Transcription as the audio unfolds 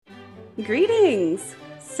Greetings.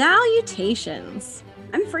 Salutations.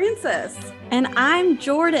 I'm Frances. And I'm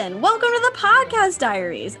Jordan. Welcome to the Podcast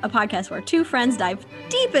Diaries, a podcast where two friends dive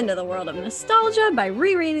deep into the world of nostalgia by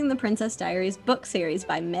rereading the Princess Diaries book series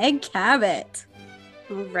by Meg Cabot.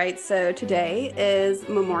 All right, so today is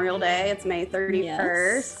Memorial Day. It's May 31st.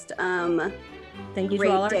 Yes. Thank you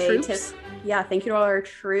to all our troops. Thank you to all our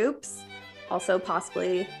troops. Also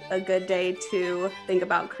possibly a good day to think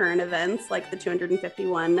about current events like the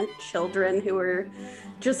 251 children who were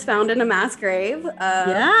just found in a mass grave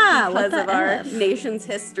because of our nation's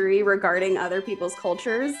history regarding other people's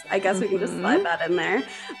cultures. I guess we can just slide that in there.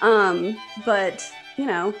 But, you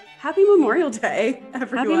know, happy Memorial Day,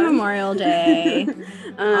 everyone. Happy Memorial Day.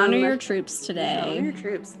 Honor your troops today. Honor your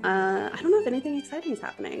troops. I don't know if anything exciting is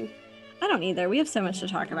happening. I don't either. We have so much to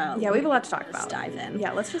talk about. Yeah, we have a lot to talk about. Let's dive in.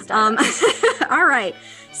 Yeah, let's just dive in. All right.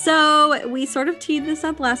 So we sort of teed this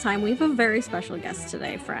up last time. We have a very special guest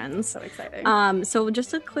today, friends. So exciting. So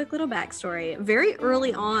just a quick little backstory. Very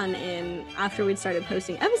early on after we'd started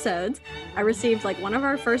posting episodes, I received like one of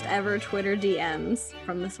our first ever Twitter DMs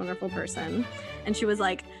from this wonderful person. And she was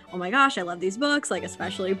like, oh my gosh, I love these books, like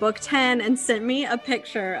especially book 10, and sent me a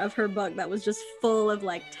picture of her book that was just full of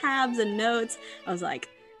like tabs and notes. I was like,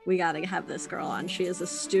 we got to have this girl on. She is a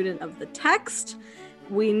student of the text.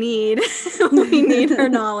 We need her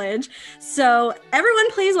knowledge. So everyone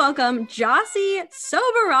please welcome Jossie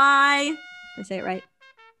Soberai. Did I say it right?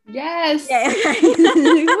 Yes.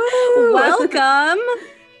 Welcome.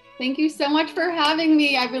 Thank you so much for having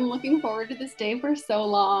me. I've been looking forward to this day for so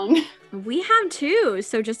long. We have too.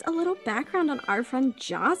 So just a little background on our friend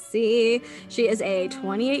Jossie. She is a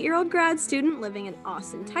 28-year-old grad student living in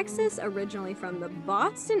Austin, Texas, originally from the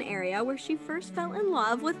Boston area, where she first fell in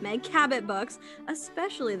love with Meg Cabot books,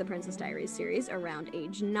 especially the Princess Diaries series, around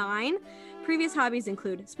age 9. Previous hobbies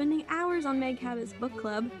include spending hours on Meg Cabot's book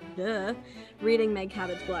club, reading Meg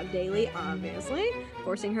Cabot's blog daily, obviously,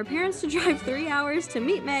 forcing her parents to drive 3 hours to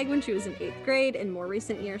meet Meg when she was in 8th grade. In more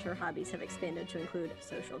recent years, her hobbies have expanded to include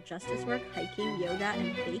social justice work, hiking, yoga,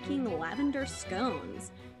 and baking lavender scones,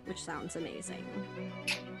 which sounds amazing.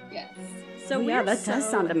 Yes. So yeah, that does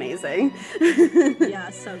sound amazing. Yeah,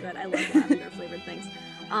 so good. I love lavender flavored things.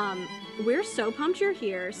 We're so pumped you're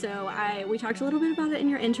here. So we talked a little bit about it in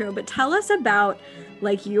your intro, but tell us about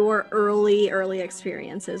like your early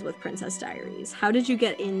experiences with Princess Diaries. How did you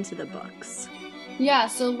get into the books? Yeah,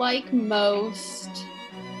 so like most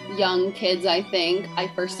young kids, I think, I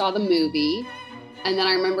first saw the movie, and then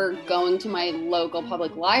I remember going to my local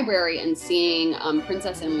public library and seeing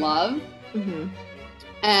Princess in Love. Mm-hmm.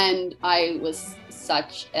 And I was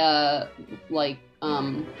such a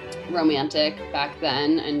romantic back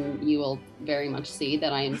then, and you will very much see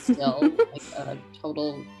that I am still like a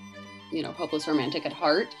total, hopeless romantic at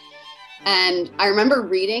heart. And I remember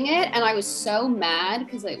reading it, and I was so mad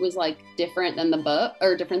because it was like different than the book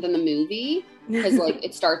or different than the movie, because like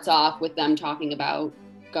it starts off with them talking about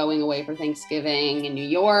going away for Thanksgiving in New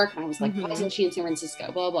York, and I was like, why isn't she in San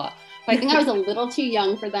Francisco? Blah blah. But I think I was a little too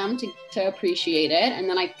young for them to appreciate it. And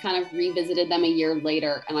then I kind of revisited them a year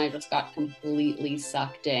later, and I just got completely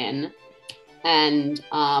sucked in. And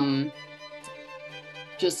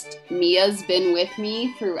just Mia's been with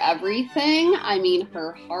me through everything. I mean,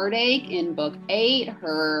 her heartache in book 8,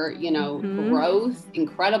 her, growth,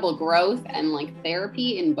 incredible growth and like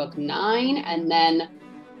therapy in book 9. And then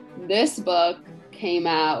this book came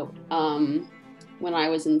out when I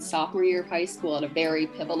was in sophomore year of high school at a very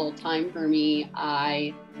pivotal time for me.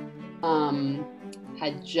 I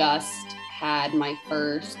had just had my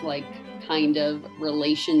first like kind of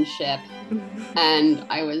relationship, and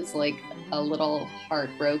I was like a little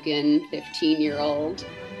heartbroken 15-year-old.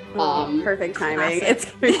 Perfect timing.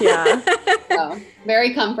 Classic. It's So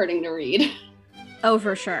very comforting to read. Oh,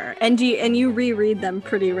 for sure. And you reread them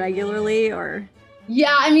pretty regularly, or?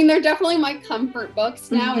 Yeah, I mean, they're definitely my comfort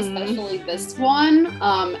books now, especially this one.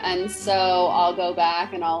 And so I'll go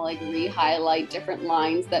back and I'll like re-highlight different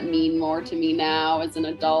lines that mean more to me now as an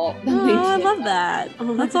adult. Oh, I love that.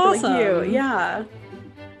 Oh, that's awesome. Like you. Yeah.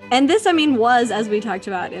 And this, I mean, was, as we talked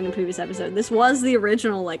about in a previous episode, this was the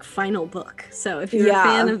original, like, final book. So if you're a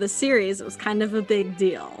fan of the series, it was kind of a big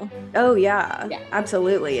deal. Oh, yeah,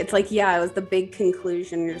 absolutely. It's like, it was the big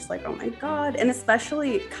conclusion. You're just like, oh, my God. And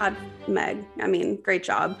especially, God, Meg, I mean, great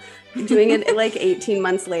job. Doing it, like, 18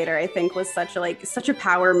 months later, I think, was such a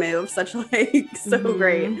power move, so great.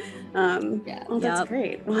 Oh, that's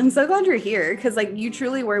great. Well, I'm so glad you're here, because, like, you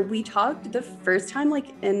truly were. We talked the first time, like,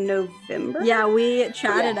 in November. Yeah, we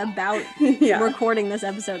chatted about recording this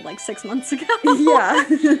episode like 6 months ago. Yeah.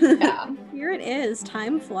 Here it is.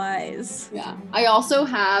 Time flies. Yeah. I also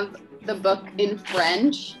have the book in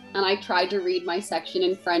French, and I tried to read my section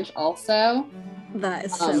in French also. That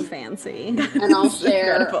is so fancy. And I'll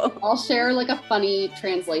share like a funny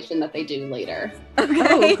translation that they do later.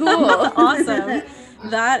 Okay, Oh, cool. Awesome.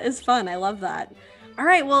 That is fun. I love that. All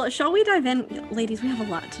right, well, shall we dive in? Ladies, we have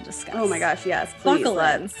a lot to discuss. Oh my gosh, yes, please. Buckle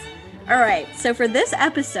in. All right, so for this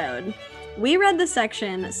episode, we read the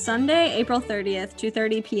section Sunday, April 30th,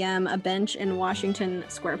 2:30 p.m., A Bench in Washington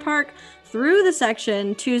Square Park, through the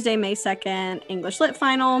section Tuesday, May 2nd, English Lit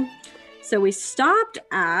Final. So we stopped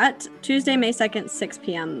at Tuesday, May 2nd, 6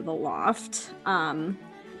 p.m., The Loft.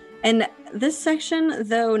 And this section,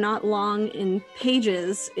 though not long in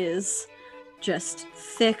pages, is just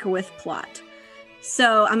thick with plot.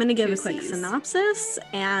 So I'm going to give a quick synopsis,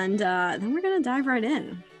 and then we're going to dive right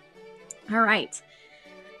in. All right.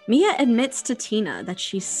 Mia admits to Tina that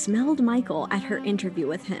she smelled Michael at her interview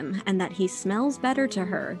with him and that he smells better to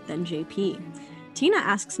her than JP. Tina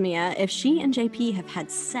asks Mia if she and JP have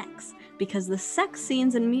had sex because the sex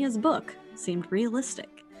scenes in Mia's book seemed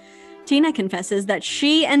realistic. Tina confesses that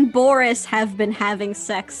she and Boris have been having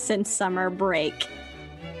sex since summer break.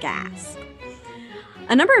 Gasp.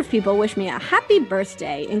 A number of people wish Mia a happy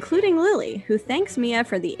birthday, including Lily, who thanks Mia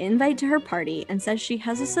for the invite to her party and says she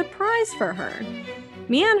has a surprise for her.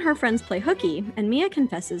 Mia and her friends play hooky, and Mia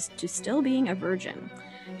confesses to still being a virgin.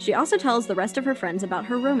 She also tells the rest of her friends about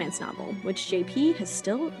her romance novel, which JP has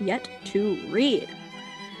still yet to read.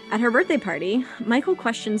 At her birthday party, Michael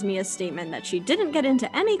questions Mia's statement that she didn't get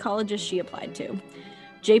into any colleges she applied to.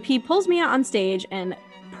 JP pulls Mia on stage and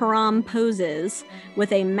poses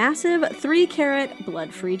with a massive 3-carat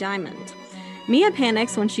blood-free diamond. Mia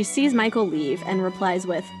panics when she sees Michael leave and replies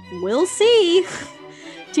with, "We'll see."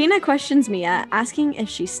 Tina questions Mia, asking if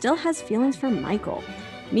she still has feelings for Michael.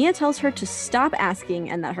 Mia tells her to stop asking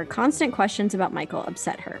and that her constant questions about Michael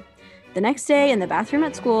upset her. The next day, in the bathroom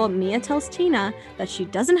at school, Mia tells Tina that she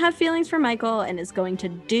doesn't have feelings for Michael and is going to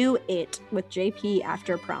do it with JP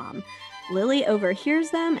after prom. Lily overhears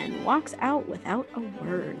them and walks out without a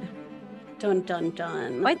word. Dun, dun,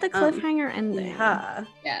 dun. Quite the cliffhanger ending. Yeah.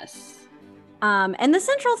 Yes. And the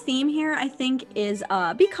central theme here, I think, is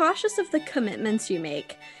be cautious of the commitments you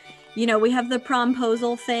make. You know, we have the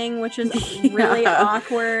promposal thing, which is really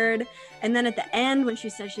awkward. And then at the end, when she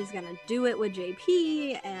says she's going to do it with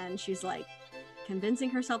JP, and she's like convincing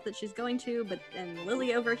herself that she's going to, but then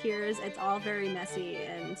Lily overhears, it's all very messy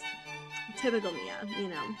and typical Mia, you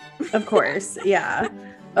know. Of course, yeah.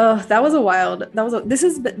 Oh, this was a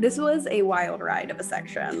wild ride of a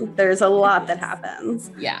section. There's a lot that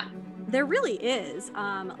happens. Yeah. There really is.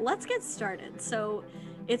 Let's get started. So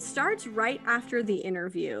it starts right after the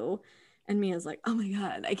interview, and Mia's like, "Oh my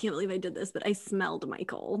God, I can't believe I did this, but I smelled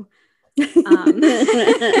Michael." When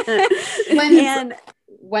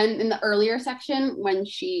in the earlier section, when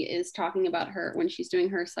she is talking about when she's doing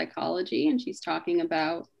her psychology and she's talking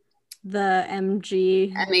about the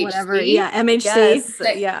MHC. whatever. Yeah, MHC. Yes,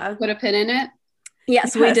 yeah. Put a pin in it.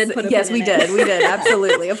 Yes, we did put a yes, pin we in did. it. We did.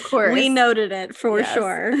 Absolutely. Of course. We noted it for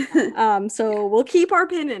sure. So we'll keep our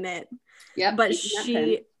pin in it. Yeah. But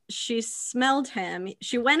she smelled him.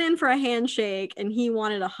 She went in for a handshake and he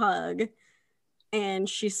wanted a hug. And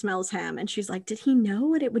she smells him and she's like, "Did he know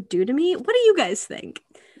what it would do to me?" What do you guys think?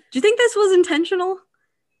 Do you think this was intentional?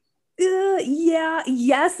 Yeah,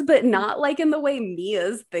 yes, but not like in the way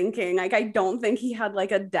Mia's thinking. Like, I don't think he had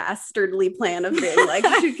like a dastardly plan of being like,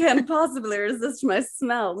 "She can't possibly resist my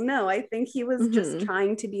smell." No, I think he was just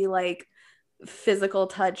trying to be like physical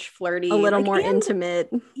touch, flirty, a little like, more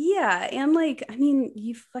intimate. Yeah, and like, I mean,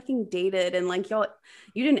 you fucking dated and like you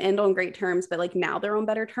didn't end on great terms, but like now they're on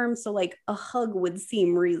better terms, so like a hug would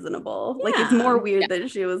seem reasonable. Like, it's more weird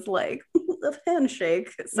that she was like, "A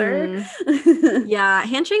handshake, sir." Yeah,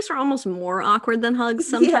 handshakes are almost more awkward than hugs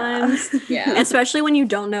sometimes. Yeah. Especially when you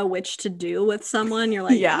don't know which to do with someone. You're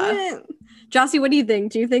like, yeah. Jossie, what do you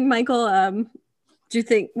think? Do you think Michael what do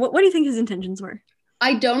you think his intentions were?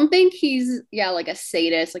 I don't think he's like a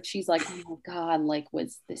sadist. Like, she's like, "Oh my God, like,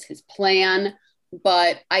 was this his plan?"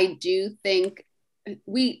 But I do think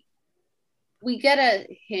we get a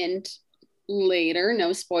hint later, no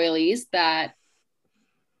spoilies, that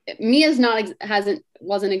Mia's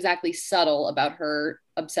wasn't exactly subtle about her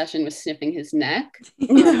obsession with sniffing his neck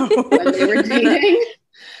when they were dating.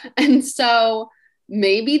 And so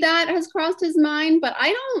maybe that has crossed his mind, but I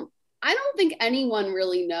don't think anyone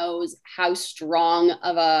really knows how strong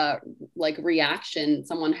of a like reaction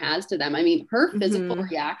someone has to them. I mean, her physical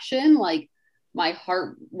reaction, like my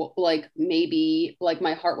heart, like maybe like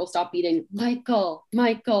my heart will stop beating. Michael.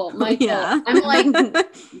 Yeah. I'm like,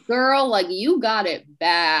 girl, like, you got it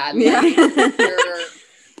bad. Yeah.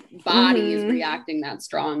 Like, body is reacting that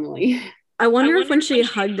strongly. I wonder if when she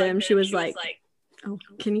hugged him, she was like, oh,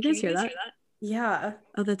 can you guys hear that? Yeah.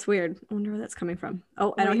 Oh, that's weird. I wonder where that's coming from.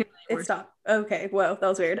 Oh, I don't hear it. It stopped. Okay. Whoa, that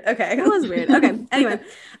was weird. Okay. That was weird. Okay. Anyway,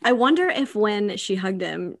 I wonder if when she hugged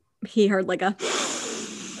him, he heard like a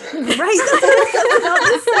Right. That's what I was about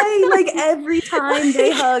to say. Like every time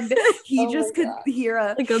they hugged, he just could hear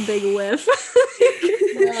a big whiff.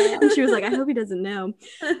 And she was like, I hope he doesn't know.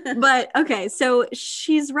 But okay, so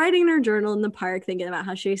she's writing in her journal in the park, thinking about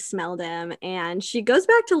how she smelled him, and she goes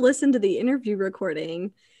back to listen to the interview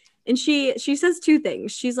recording, and she says two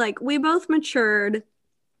things. She's like, we both matured,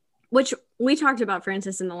 which we talked about,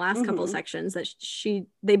 Frances, in the last couple of sections, that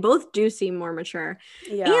they both do seem more mature,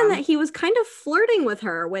 and that he was kind of flirting with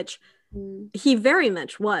her, which he very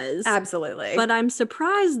much was. Absolutely. But I'm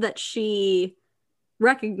surprised that she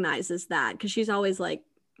recognizes that, because she's always like,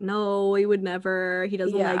 no, he would never, he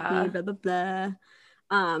doesn't like me, blah, blah, blah.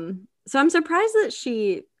 So I'm surprised that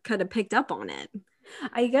she kind of picked up on it.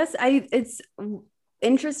 I guess it's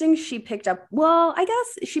interesting she picked up on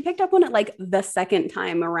it like the second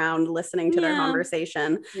time around listening to their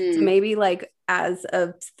conversation. So maybe like as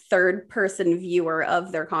a third person viewer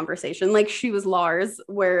of their conversation, like she was Lars,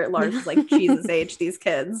 where Lars was like, Jesus H, these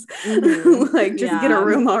kids like just get a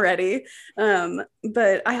room already. But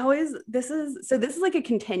this is like a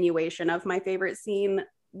continuation of my favorite scene,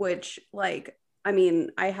 which like, I mean,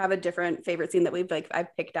 I have a different favorite scene that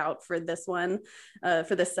I've picked out for this one,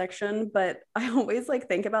 for this section, but I always like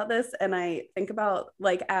think about this, and I think about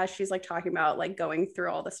like, as she's like talking about like going through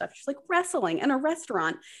all the stuff, she's like wrestling in a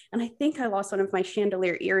restaurant. And I think I lost one of my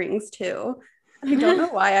chandelier earrings too. I don't know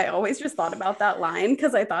why I always just thought about that line,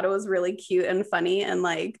 because I thought it was really cute and funny, and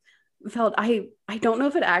like felt, I don't know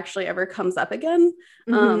if it actually ever comes up again.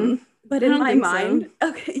 But in my mind,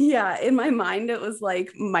 in my mind, it was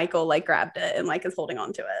like Michael like grabbed it and like is holding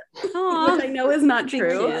on to it, which I know is not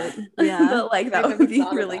true. Yeah, but like that would be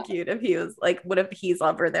really cute if he was like, what if he's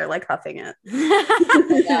over there like huffing it?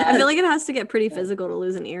 I feel like it has to get pretty physical to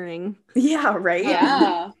lose an earring. Yeah, right.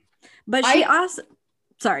 Yeah, but she also,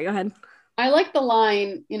 sorry, go ahead. I like the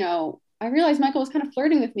line, I realized Michael was kind of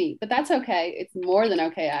flirting with me, but that's okay. It's more than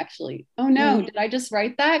okay, actually. Oh no, did I just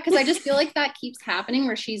write that? Because I just feel like that keeps happening,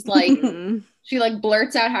 where she's like, she like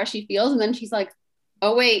blurts out how she feels, and then she's like,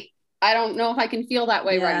 oh wait, I don't know if I can feel that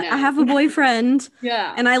way right now. I have a boyfriend.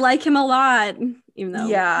 And I like him a lot, even though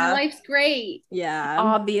my life's great.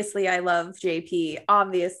 Obviously, I love JP.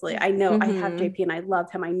 Obviously, I know I have JP and I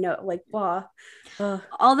love him. I know, like, blah.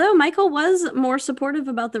 Although Michael was more supportive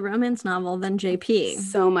about the romance novel than JP.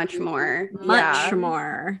 So much more. Much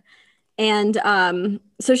more. And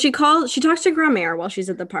so she talks to Grammaire while she's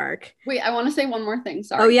at the park. Wait, I want to say one more thing.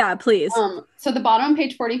 Sorry. Oh yeah, please. So the bottom on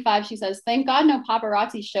page 45, she says, thank God no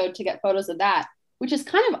paparazzi showed to get photos of that, which is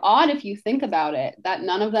kind of odd if you think about it, that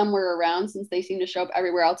none of them were around, since they seem to show up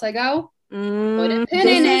everywhere else I go. This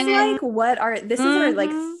is our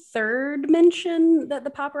like third mention that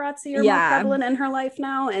the paparazzi are more prevalent in her life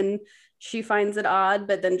now, and she finds it odd,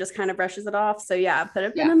 but then just kind of brushes it off. So yeah, put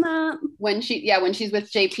a pin in that. When she's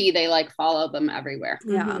with JP, they like follow them everywhere.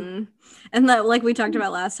 And that, like we talked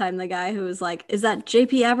about last time, the guy who was like, is that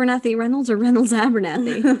JP Abernathy Reynolds or Reynolds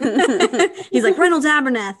Abernathy? He's like, Reynolds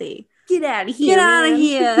Abernathy. Get out of here. Get out of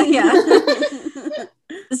here. Yeah.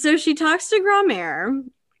 So she talks to Grammaire,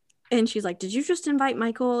 and she's like, did you just invite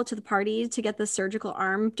Michael to the party to get the surgical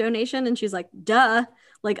arm donation? And she's like, duh.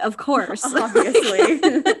 Like, of course. Obviously.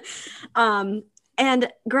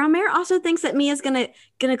 And Grammaire also thinks that Mia's gonna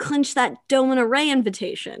clinch that Domina Ray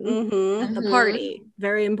invitation at the party.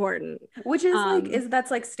 Very important. Which is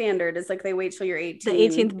that's like standard. It's like they wait till you're 18. The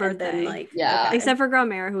 18th birthday. Then, like, okay. Except for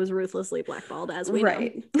Grammaire, who was ruthlessly blackballed, as we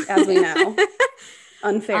know. As we know.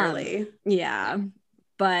 Unfairly.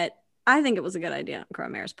 But I think it was a good idea on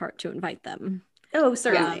Grammaire's part to invite them. Oh,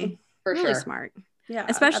 certainly. For really sure. Smart. Yeah.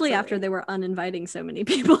 Especially after they were uninviting so many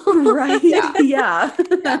people. Right. Yeah.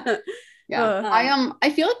 I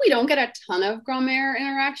feel like we don't get a ton of Grammaire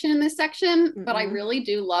interaction in this section, but I really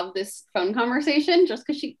do love this phone conversation, just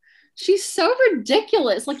because she's so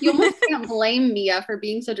ridiculous. Like, you almost can't blame Mia for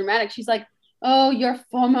being so dramatic. She's like, oh, your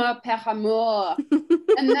former père amour.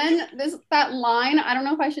 And then that line, I don't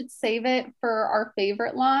know if I should save it for our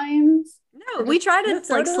favorite lines. No, we try to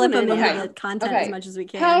like slip them into the content as much as we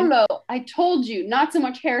can. Paolo, I told you, not so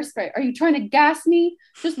much hairspray. Are you trying to gas me?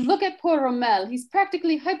 Just look at poor Rommel. He's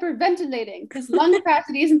practically hyperventilating. His lung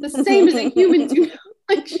capacity isn't the same as a human's.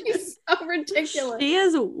 Like, she's so ridiculous. She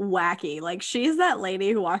is wacky. Like, she's that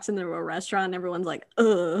lady who walks into a restaurant and everyone's like,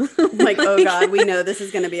 ugh. Like, oh God, we know this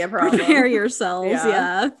is going to be a problem. Prepare yourselves.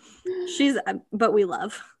 Yeah. She's, but we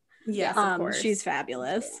love. Yes, of course. She's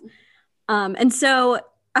fabulous. And so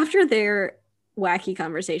after their wacky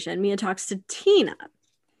conversation, Mia talks to Tina.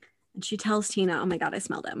 And she tells Tina, oh my God, I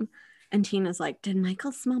smelled him. And Tina's like, did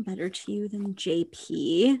Michael smell better to you than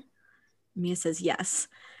JP? Mia says yes.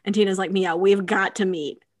 And Tina's like, Mia, we've got to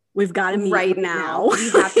meet. We've got to meet right now. We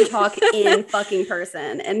have to talk in fucking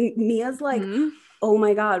person. And Mia's like, oh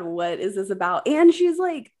my God, what is this about? And she's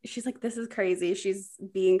like, this is crazy. She's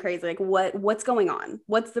being crazy. Like, what's going on?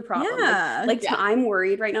 What's the problem? Yeah. I'm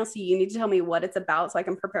worried right now. So you need to tell me what it's about so I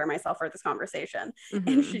can prepare myself for this conversation.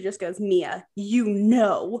 And she just goes, Mia, you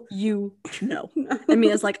know. And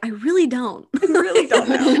Mia's like, I really don't. I really don't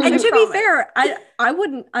know. And to be fair, I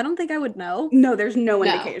don't think I would know. No, there's no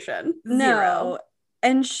indication. Zero.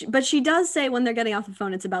 And but she does say when they're getting off the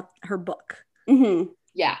phone, it's about her book.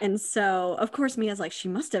 Yeah. And so, of course, Mia's like, she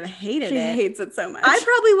must have hated it. She hates it so much. I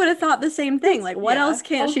probably would have thought the same thing. Like, what else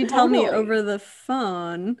can't she tell me over the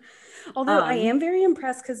phone? Although I am very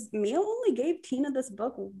impressed because Mia only gave Tina this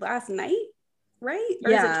book last night, right?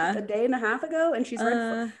 Or is it a day and a half ago? And she's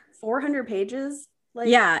read 400 pages. Like,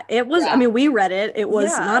 it was. I mean, we read it. It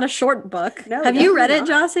was not a short book. No, have you read it,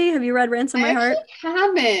 Jossie? Have you read Ransom My Heart? I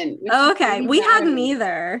haven't. Oh, okay. We hadn't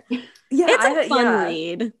either. Yeah, it's a fun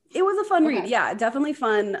read. It was a fun read. Yeah, definitely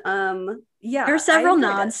fun. There are several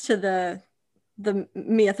nods to the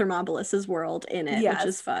Mia Thermopolis's world in it, which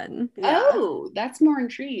is fun. Oh, that's more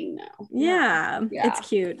intriguing now. Yeah, it's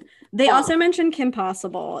cute. They also mentioned Kim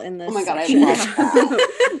Possible in this. Oh my God, I love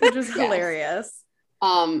that. Which is hilarious.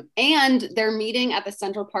 And they're meeting at the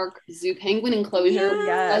Central Park Zoo Penguin Enclosure.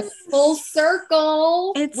 Yes. Like, full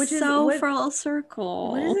circle. It's full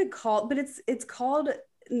circle. What is it called? But it's called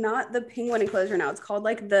not the Penguin Enclosure now. It's called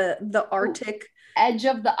like the Arctic Edge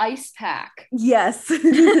of the Ice Pack. Yes.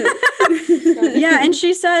 Yeah, and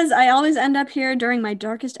she says, I always end up here during my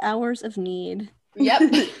darkest hours of need. Yep.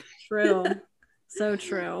 True. So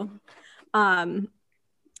true.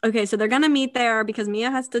 Okay, so they're gonna meet there because Mia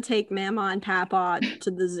has to take Mama and Papa to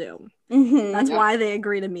the zoo. That's why they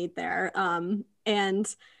agree to meet there.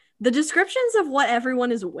 And the descriptions of what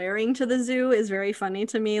everyone is wearing to the zoo is very funny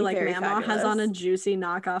to me. Like, Mama has on a juicy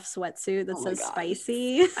knockoff sweatsuit that says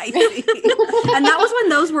spicy. And that was when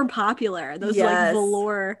those were popular. Those like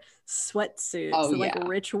velour sweatsuits like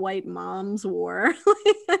rich white moms wore.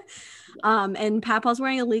 And Papa's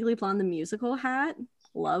wearing a Legally Blonde the musical hat.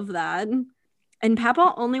 Love that. And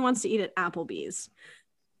Papa only wants to eat at Applebee's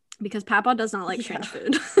because Papa does not like strange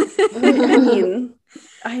food. I mean,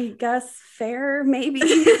 I guess fair, maybe.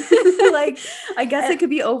 Like, I guess it could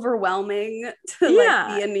be overwhelming to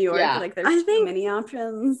like be in New York. Like, there's too many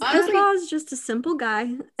options. Honestly, Papa's just a simple guy.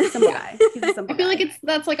 He's a simple I feel like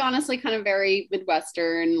that's like honestly kind of very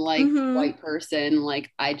Midwestern, like white person. Like,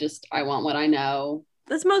 I want what I know.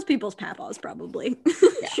 That's most people's Papas, probably.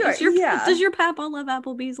 Sure. Does your Papa love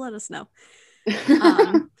Applebee's? Let us know.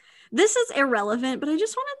 This is irrelevant, but I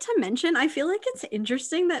just wanted to mention, I feel like it's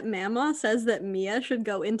interesting that Mama says that Mia should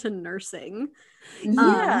go into nursing.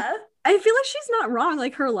 I feel like she's not wrong.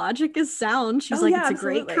 Like, her logic is sound. She's it's a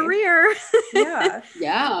great career.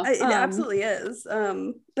 It absolutely is.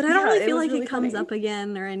 But I don't really feel like really it comes up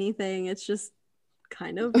again or anything. It's just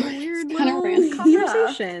kind of a weird little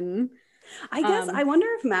conversation. I guess I wonder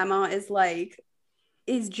if Mama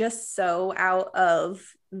is just so out of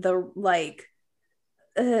the like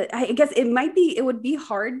I guess it would be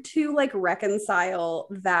hard to like reconcile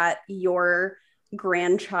that your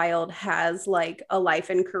grandchild has like a life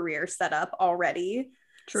and career set up already.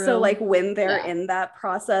 True. So like when they're in that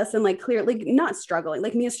process and like clearly not struggling,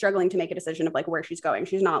 like Mia's struggling to make a decision of like where she's going.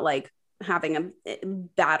 She's not like having a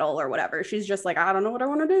battle or whatever. She's just like, I don't know what I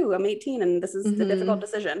want to do. I'm 18 and this is a difficult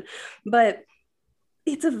decision. But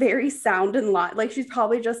it's a very sound and lot. Like, she's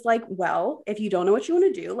probably just like, well, if you don't know what you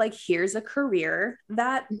want to do, like, here's a career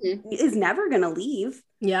that is never going to leave.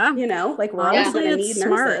 Yeah. You know, like, we're always going to need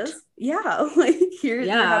nurses. Yeah. Like, you're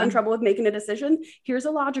having trouble with making a decision. Here's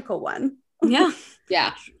a logical one. Yeah.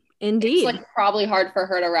 Yeah. Indeed. It's like probably hard for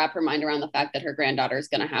her to wrap her mind around the fact that her granddaughter is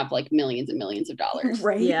going to have like millions and millions of dollars.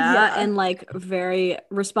 Right. Yeah. And like very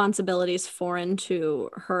responsibilities foreign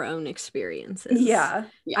to her own experiences. Yeah.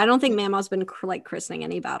 I don't think Mama's been like christening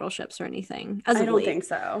any battleships or anything. I don't think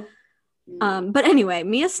so. But anyway,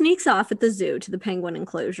 Mia sneaks off at the zoo to the penguin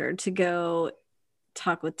enclosure to go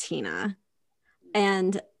talk with Tina.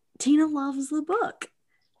 And Tina loves the book.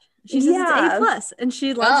 She says it's A+, and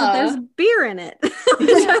she loves that there's beer in it,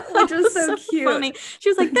 which was so cute. Funny. She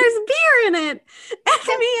was like, "There's beer in it,"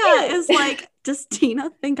 and Mia is like, does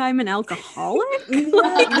Tina think I'm an alcoholic? This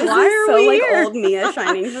Why is are so we like here? old Mia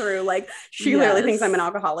shining through. Like she literally thinks I'm an Yes.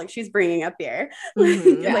 alcoholic. She's bringing up beer.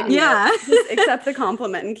 Mhm. Like Yeah. Mia, just accept the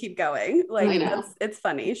compliment and keep going. I Like know. it's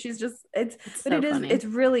funny. She's just but so it is funny. it's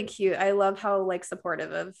really cute. I love how like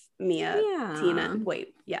supportive of Mia, Yeah. Tina.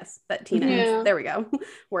 Wait, yes, that Tina Yeah. is. There we go.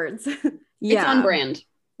 Words. It's on brand.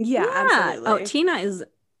 Yeah, absolutely. Oh, Tina is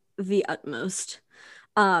the utmost.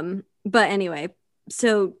 But anyway,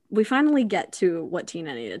 so we finally get to what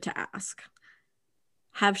Tina needed to ask.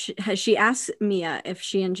 Has she asked Mia if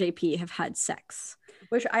she and JP have had sex?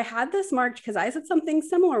 Which I had this marked because I said something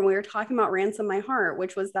similar when we were talking about Ransom My Heart,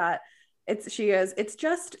 which was that she goes, it's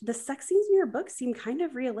just the sex scenes in your book seem kind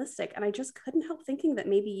of realistic. And I just couldn't help thinking that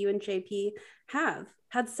maybe you and JP have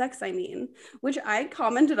had sex, I mean, which I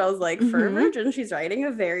commented, I was like, for a virgin, she's writing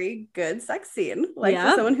a very good sex scene. Like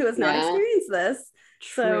for someone who has not experienced this.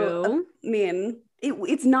 True. So, I mean,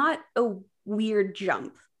 it's not a weird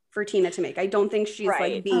jump for Tina to make. I don't think she's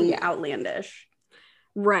like being outlandish.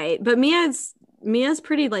 Right. But Mia's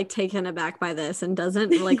pretty like taken aback by this and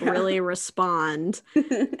doesn't like really respond.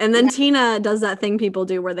 And then Tina does that thing people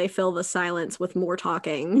do where they fill the silence with more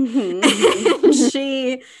talking. And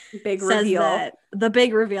she big says reveal. that the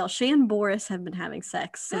big reveal. She and Boris have been having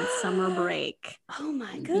sex since summer break. Oh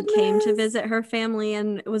my goodness. He came to visit her family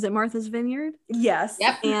and was it Martha's Vineyard? Yes.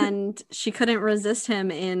 Yep. And she couldn't resist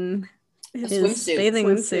him in his swimsuit.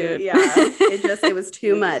 bathing suit. Yeah. It was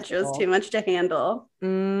too much. It was too much to handle.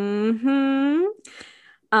 Mm-hmm.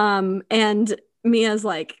 And Mia's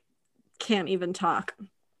like, can't even talk.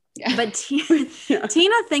 Yeah. But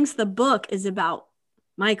Tina thinks the book is about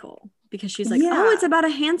Michael because she's like, oh, it's about a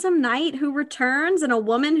handsome knight who returns and a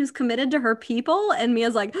woman who's committed to her people. And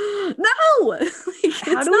Mia's like, no,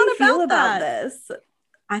 how do we feel about this?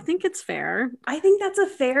 I think it's fair. I think that's a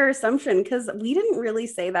fair assumption because we didn't really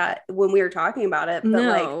say that when we were talking about it.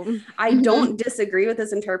 But like, I don't disagree with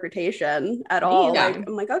this interpretation at all. Yeah. Like,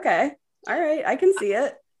 I'm like, okay, all right, I can see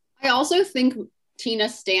it. I also think Tina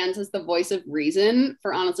stands as the voice of reason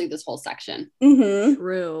for honestly this whole section. Mm-hmm.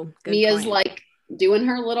 True. Good Mia's point. like doing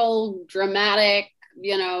her little dramatic,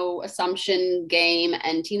 assumption game,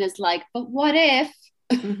 and Tina's like, but what if?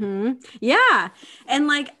 Mm-hmm. Yeah. And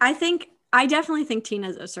like, I definitely think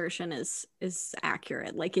Tina's assertion is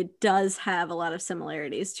accurate. Like it does have a lot of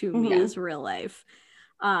similarities to Mia's real life.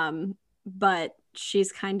 But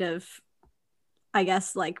she's kind of, I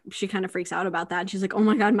guess, like she kind of freaks out about that. She's like, oh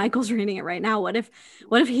my God, Michael's reading it right now. What if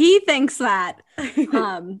he thinks that?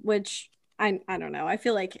 Which I don't know. I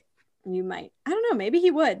feel like you might, I don't know, maybe he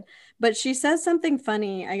would. But she says something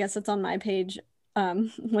funny. I guess it's on my page.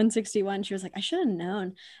 161. She was like, I should have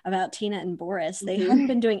known about Tina and Boris. They hadn't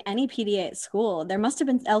been doing any PDA at school. There must have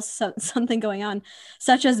been something going on,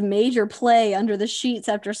 such as major play under the sheets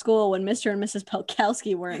after school when Mr. and Mrs.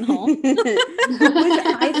 Pelkowski weren't home. Which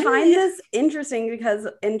I find this interesting because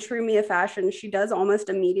in true Mia fashion, she does almost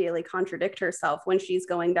immediately contradict herself when she's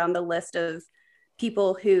going down the list of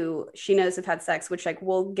people who she knows have had sex, which like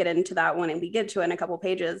we'll get into that when we get to it in a couple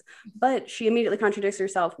pages. But she immediately contradicts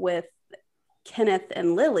herself with Kenneth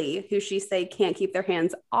and Lily, who she say can't keep their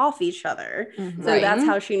hands off each other. So that's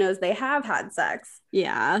how she knows they have had sex.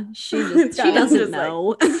 Yeah, she doesn't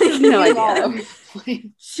know. Like, no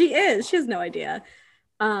idea. She has no idea.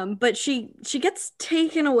 But she gets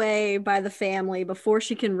taken away by the family before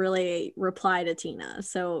she can really reply to Tina.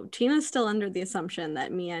 So Tina's still under the assumption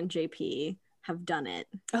that Mia and JP have done it.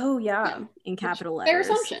 Oh yeah, in capital letters.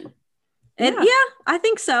 Fair assumption. And I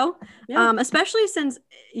think so. Yeah. Especially since,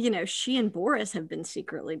 she and Boris have been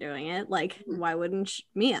secretly doing it. Like, why wouldn't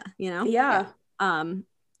Mia, Yeah.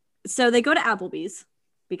 So they go to Applebee's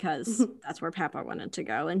because that's where Papa wanted to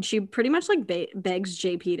go. And she pretty much like begs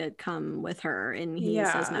JP to come with her. And he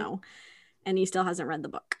says no. And he still hasn't read the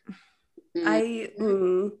book. I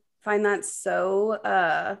find that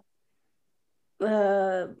so...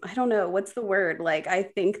 I don't know what's the word. Like, I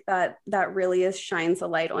think that really shines a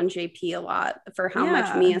light on JP a lot for how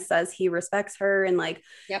much Mia says he respects her and like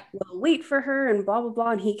will wait for her and blah blah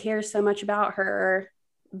blah, and he cares so much about her.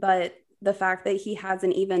 But the fact that he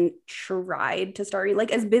hasn't even tried to start,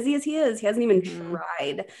 like as busy as he is, he hasn't even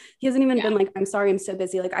tried. He hasn't even been like, I'm sorry, I'm so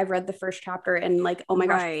busy. Like I've read the first chapter and like, oh my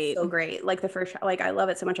gosh, it's so great. Like the first, like I love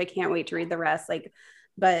it so much. I can't wait to read the rest. Like,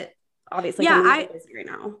 but obviously, I'm busy right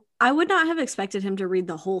now. I would not have expected him to read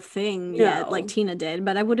the whole thing yet, like Tina did,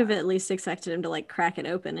 but I would have at least expected him to like crack it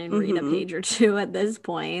open and read a page or two at this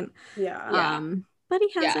point. Yeah. But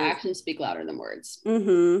he hasn't. Yeah, actions speak louder than words.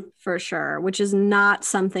 For sure, which is not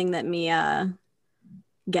something that Mia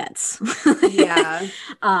gets. Yeah.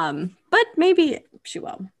 But maybe she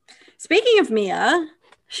will. Speaking of Mia,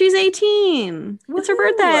 She's 18. It's her Woohoo.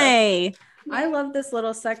 birthday. I love this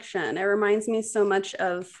little section. It reminds me so much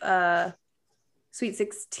of Sweet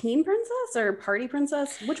 16 Princess or Party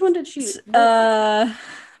Princess. Which one did she?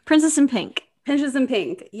 Princess in Pink. Princess in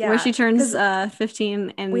Pink. Yeah. Where she turns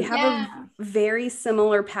 15 and we have a very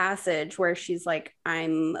similar passage where she's like,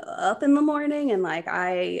 I'm up in the morning and like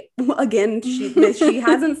she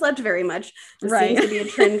hasn't slept very much. This seems to be a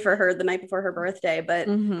trend for her the night before her birthday, but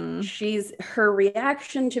her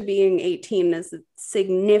reaction to being 18 is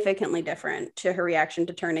significantly different to her reaction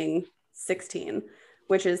to turning 16,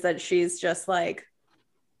 which is that she's just like,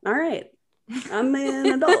 all right, I'm an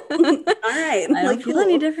adult. All right. I don't feel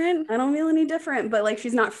any different. I don't feel any different. But like,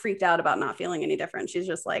 she's not freaked out about not feeling any different. She's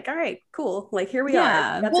just like, all right, cool. Like, here we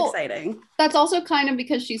are. That's exciting. That's also kind of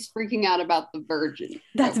because she's freaking out about the virgin.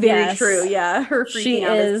 That's very true. Yeah. Her freaking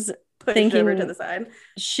out is pushed over to the side.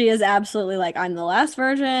 She is absolutely like, I'm the last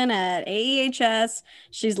virgin at AEHS.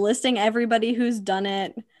 She's listing everybody who's done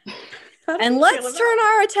it. And let's turn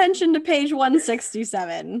our attention to page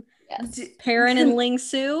 167. Yes. Perrin and Ling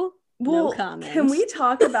Su. No comment. Can we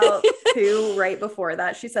talk about too right before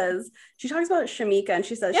that? She talks about Shamika and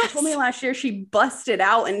she says, she told me last year she busted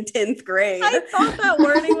out in 10th grade. I thought that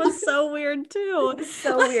wording was so weird too.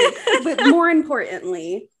 So weird. But more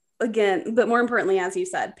importantly, as you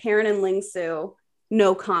said, Perrin and Ling Su,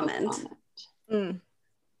 no comment.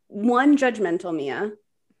 One, judgmental Mia.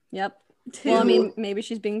 Yep. Two, well, I mean, maybe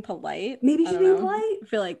she's being polite. Maybe she's being polite. I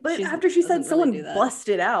feel like, but after she said someone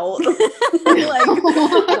busted out, like,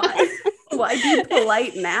 why be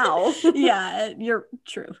polite now? Yeah, you're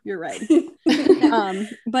true. You're right.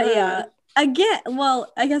 But yeah, again,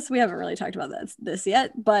 well, I guess we haven't really talked about this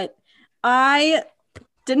yet, but I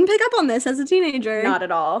didn't pick up on this as a teenager. Not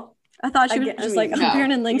at all. I thought she was just like,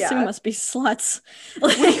 Perrin and Ling Su must be sluts.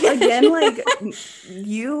 Again, like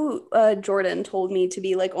you, Jordan, told me to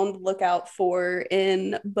be like on the lookout for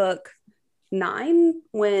in book 9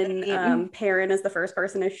 when Perrin is the first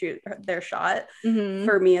person to shoot their shot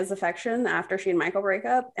for Mia's affection after she and Michael break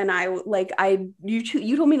up, and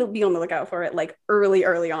you told me to be on the lookout for it like early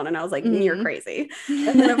on, and I was like, you're crazy.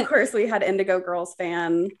 And then of course we had Indigo Girls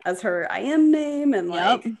fan as her IM name, and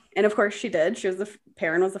like and of course she did.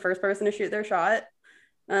 Perrin was the first person to shoot their shot,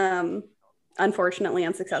 unfortunately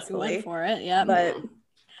unsuccessfully. She went for it, yeah. But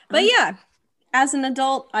yeah. As an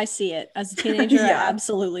adult, I see it. As a teenager, I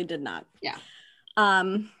absolutely did not. Yeah.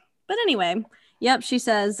 But anyway, yep, she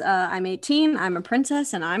says, I'm 18, I'm a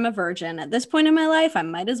princess, and I'm a virgin. At this point in my life, I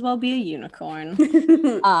might as well be a unicorn.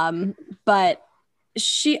 But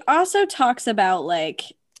she also talks about, like,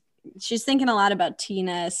 she's thinking a lot about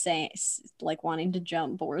Tina saying, like, wanting to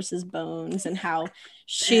jump Boris's bones and how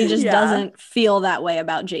she just doesn't feel that way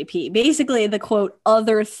about JP. Basically, the quote,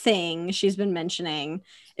 other thing she's been mentioning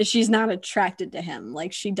is she's not attracted to him.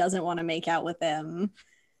 Like, she doesn't want to make out with him.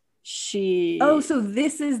 So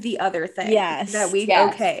this is the other thing. Yes.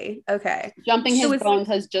 Okay. Jumping his bones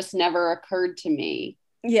has just never occurred to me.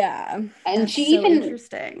 Yeah. And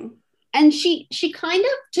interesting. And she kind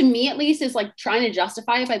of, to me at least, is like trying to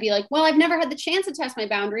justify it by being like, well, I've never had the chance to test my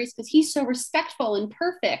boundaries because he's so respectful and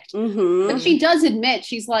perfect. But she does admit,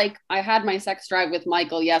 she's like, I had my sex drive with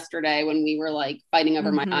Michael yesterday when we were like fighting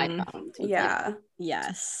over my iPhone. So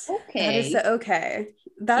yes. Okay. That is okay.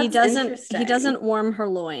 That's he doesn't warm her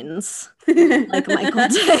loins like Michael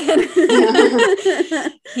did.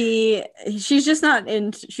 She's just not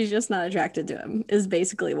attracted to him is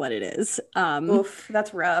basically what it is. Oof,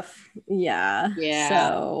 that's rough. Yeah.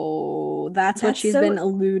 So that's what she's been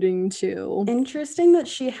alluding to. Interesting that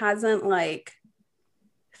she hasn't like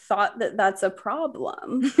thought that that's a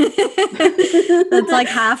problem. That's like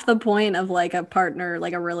half the point of like a partner,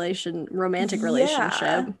 like a romantic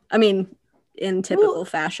relationship. I mean, in typical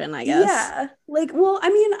fashion, I guess. Yeah. Like, well, I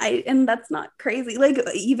mean, and that's not crazy. Like,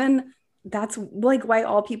 even that's like why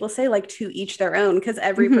all people say like to each their own, because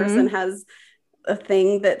every person has a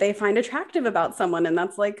thing that they find attractive about someone, and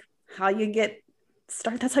that's like how you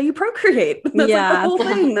that's how you procreate. That's like the whole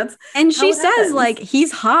thing. And she says happens. Like,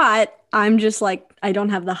 he's hot. I'm just like, I don't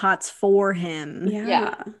have the hots for him.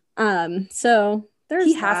 Yeah. So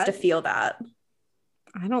he has to feel that.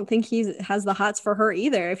 I don't think he has the hots for her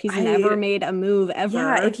either if he's never made a move ever.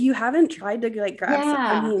 Yeah, if you haven't tried to like grab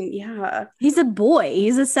something, he's a boy.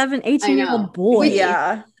 He's a 18-year-old boy.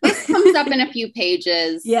 This comes up in a few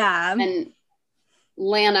pages. Yeah. And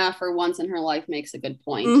Lana, for once in her life, makes a good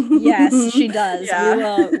point. Yes, she does.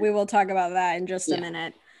 We will talk about that in just a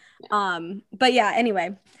minute. But yeah,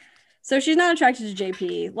 anyway. So she's not attracted to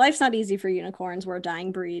JP. Life's not easy for unicorns. We're a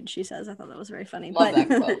dying breed, she says. I thought that was very funny. Love that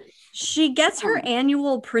quote. She gets her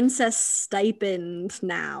annual princess stipend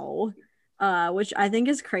now. which I think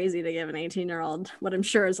is crazy to give an 18-year-old what I'm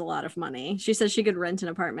sure is a lot of money. She says she could rent an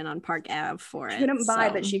apartment on Park Ave for it. She couldn't buy,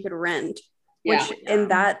 so. but she could rent. Yeah. Which in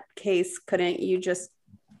that case, couldn't you just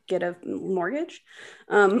get a mortgage?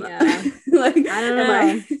 Yeah. Like, I don't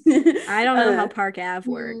know. I don't know how Park Ave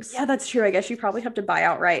works. Yeah, that's true. I guess you probably have to buy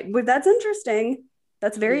outright. But that's interesting.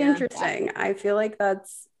 That's very interesting. I feel like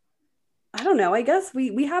that's, I don't know. I guess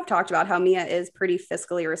we have talked about how Mia is pretty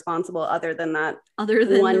fiscally responsible other than that. Other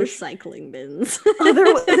than recycling bins. other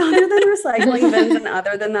than recycling bins and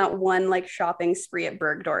other than that one like shopping spree at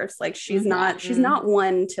Bergdorf's. Like she's not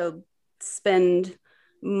one to spend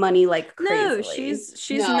money like crazily. No, she's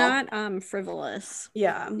not frivolous.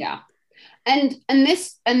 Yeah. And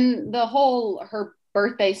the whole her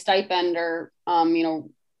birthday stipend or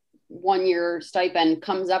 1 year stipend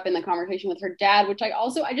comes up in the conversation with her dad, which I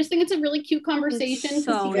just think it's a really cute conversation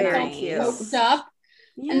because he gets all coked up.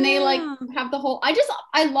 Yeah. And they like have the whole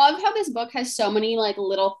I love how this book has so many like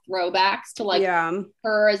little throwbacks to like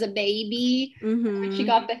her as a baby. Mm-hmm. She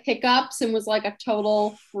got the hiccups and was like a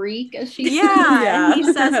total freak as she and he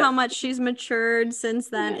says how much she's matured since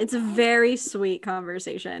then. It's a very sweet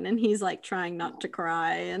conversation and he's like trying not to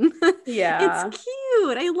cry and it's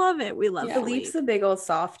cute. I love it. We love Philippe's a big old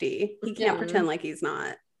softie. He can't pretend like he's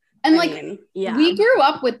not. And we grew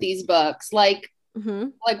up with these books like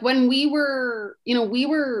like when we were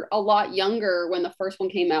a lot younger when the first one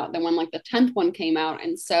came out than when like the 10th one came out.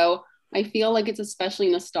 And so I feel like it's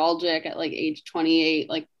especially nostalgic at like age 28,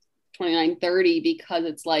 like 29, 30, because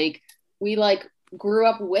it's like we like grew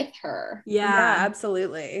up with her. Yeah,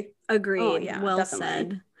 absolutely. Agreed. Oh, yeah, well definitely.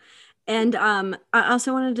 Said. And I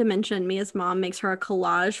also wanted to mention Mia's mom makes her a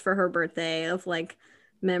collage for her birthday of like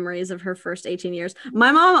memories of her first 18 years.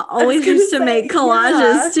 My mom always used to make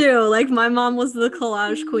collages too. Like my mom was the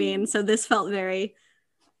collage queen. So this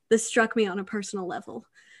struck me on a personal level.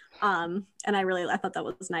 And I thought that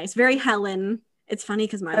was nice. Very Helen. It's funny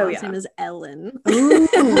because my mom's name is Ellen. Ooh,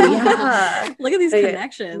 yeah. Look at these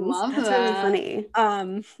connections. Love That's that. Really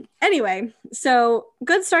funny. Anyway, so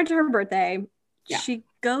good start to her birthday. Yeah. She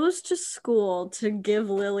goes to school to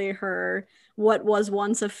give Lily her what was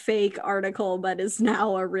once a fake article but is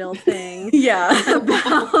now a real thing.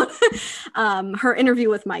 About her interview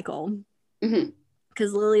with Michael.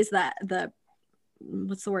 Because Lily's the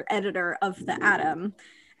what's the word, editor of the Atom,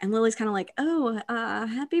 and Lily's kind of like,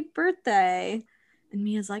 happy birthday, and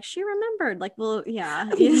Mia's like, she remembered, like, well, it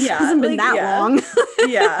hasn't been that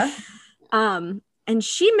long. And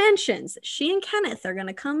she mentions that she and Kenneth are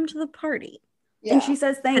gonna come to the party. Yeah. And she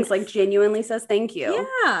says thanks, like genuinely says thank you.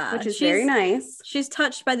 Yeah. Which is very nice. She's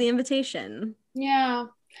touched by the invitation. Yeah.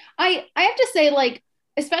 I have to say, like,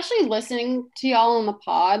 especially listening to y'all on the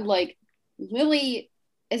pod, like, Lily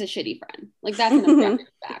is a shitty friend. Like, that's an objective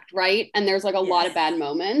fact, right? And there's like a lot of bad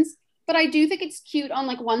moments. But I do think it's cute on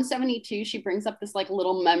like 172. She brings up this like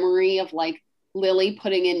little memory of like Lily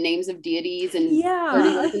putting in names of deities and And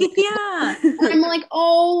I'm like,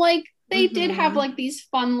 oh, like, they did have like these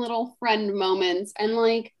fun little friend moments, and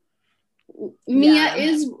like Mia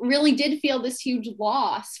really did feel this huge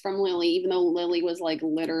loss from Lily, even though Lily was like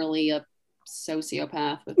literally a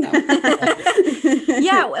sociopath without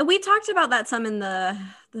we talked about that some in the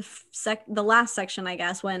last section, I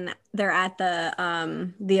guess, when they're at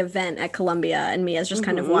the event at Columbia and Mia's just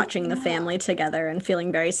kind of watching the family together and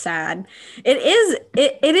feeling very sad. It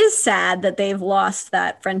is sad that they've lost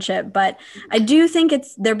that friendship, but I do think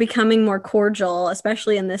they're becoming more cordial,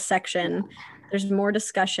 especially in this section. There's more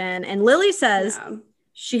discussion, and Lily says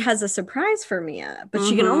she has a surprise for Mia, but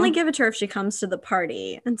she can only give it to her if she comes to the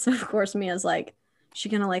party. And so of course Mia's like, she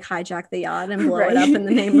gonna like hijack the yacht and blow it up in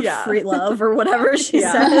the name of free love or whatever she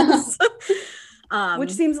says.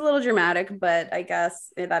 Which seems a little dramatic, but I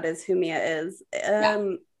guess that is who Mia is.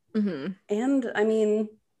 And I mean,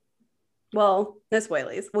 well, no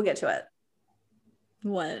spoilies. We'll get to it.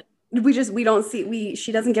 What? We don't see,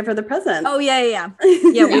 she doesn't give her the present. Oh yeah,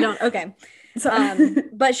 we don't. Okay. So,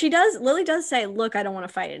 but Lily does say, look, I don't want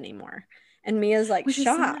to fight anymore. And Mia's like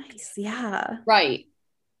shocked. Nice. Yeah. Right.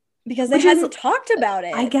 Because they hadn't talked about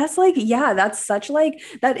it. I guess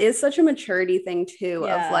that is such a maturity thing too,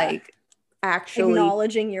 of like actually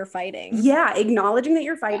acknowledging you're fighting. Yeah, acknowledging that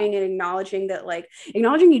you're fighting and acknowledging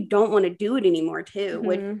you don't want to do it anymore too.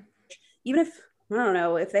 Which even if, I don't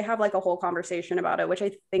know, if they have like a whole conversation about it, which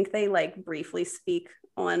I think they like briefly speak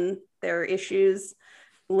on their issues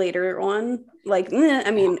later on. Like,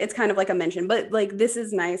 I mean, it's kind of like a mention, but like this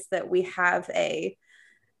is nice that we have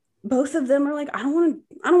both of them are like, I don't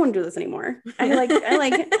want to do this anymore. I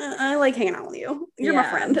like hanging out with you. You're my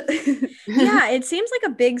friend. It seems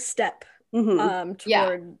like a big step toward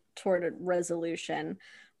a resolution.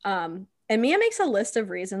 And And Mia makes a list of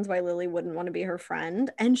reasons why Lily wouldn't want to be her friend.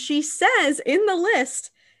 And she says in the list,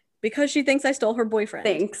 because she thinks I stole her boyfriend.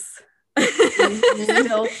 Thinks.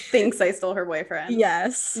 Still thinks I stole her boyfriend.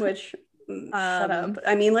 Yes. Which, shut up.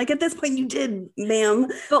 I mean, like, at this point you did, ma'am.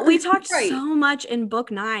 But we talked Right. so much in book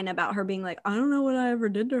 9 about her being like, I don't know what I ever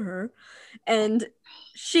did to her. And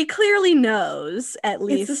she clearly knows, at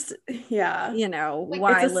least, yeah. you know, Like,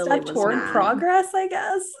 why it's a Lily step was toward mad. progress, I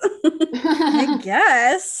guess. I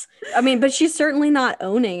guess. I mean, but she's certainly not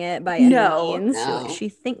owning it by any No. means. No. She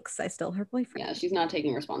thinks I stole her boyfriend. Yeah, she's not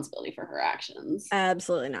taking responsibility for her actions.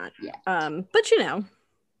 Absolutely not. Yeah. But you know,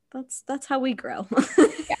 that's how we grow.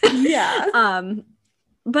 Yeah.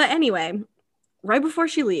 But anyway, right before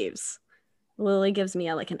she leaves, Lily gives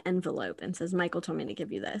Mia like an envelope and says, Michael told me to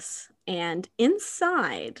give you this. And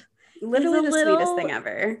inside, Literally It's a the little- sweetest thing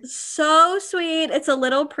ever. so sweet. It's a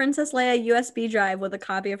little Princess Leia USB drive with a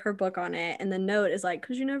copy of her book on it. And the note is like,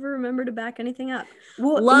 because you never remember to back anything up.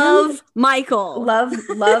 Well, Love, Michael. love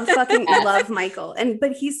fucking love Michael.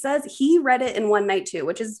 But he says he read it in one night too,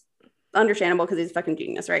 which is understandable because he's a fucking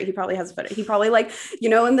genius, right? He probably has he probably, like, you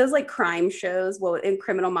know, in those like crime shows, well, in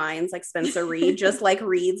Criminal Minds, like Spencer Reed just like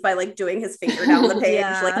reads by like doing his finger down the page.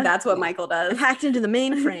 Yeah. Like that's what Michael does. Hacked into the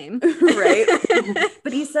mainframe. Right.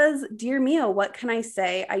 But he says, Dear Mia, what can I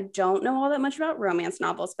say? I don't know all that much about romance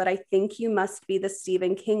novels, but I think you must be the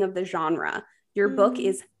Stephen King of the genre. Your book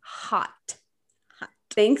is hot.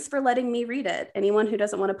 Thanks for letting me read it. Anyone who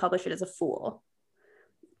doesn't want to publish it is a fool.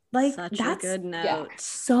 Like, Such that's a good note. yeah.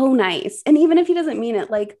 so nice. And even if he doesn't mean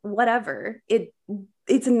it, like, whatever.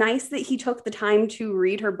 It's nice that he took the time to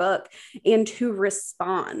read her book and to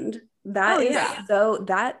respond. That is yeah. so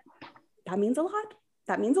that means a lot.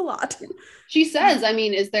 That means a lot. She says, I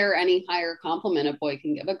mean, is there any higher compliment a boy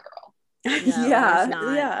can give a girl? there's yeah.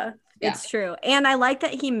 not. Yeah. It's true. And I like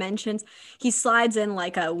that he slides in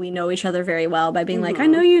like we know each other very well by being like, I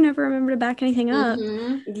know you never remember to back anything up.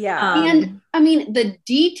 Mhm. Yeah. And I mean, the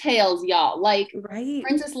details, y'all, like right.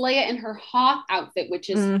 Princess Leia in her Hoth outfit, which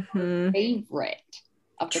is her Mhm. favorite.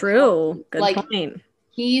 Of the True. couple. Good Like, point.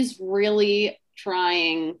 he's really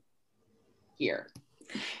trying here.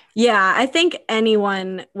 Yeah, I think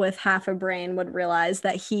anyone with half a brain would realize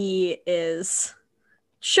that he is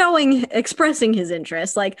expressing his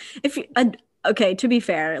interest. Like, if you, okay, to be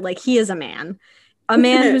fair, like, he is a man. A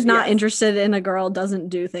man who's not Yes. interested in a girl doesn't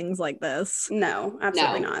do things like this. No,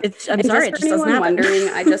 absolutely No. not. I'm And sorry, it just just for doesn't anyone happen. wondering,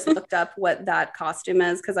 I just looked up what that costume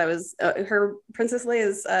is because I was her Princess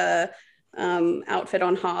Leia's outfit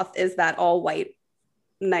on Hoth is that all white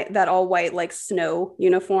like snow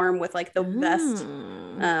uniform with like the vest.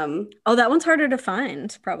 Oh, that one's harder to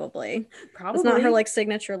find, probably. Probably It's not her like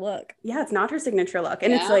signature look. Yeah, it's not her signature look,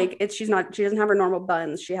 and Yeah. it's like she doesn't have her normal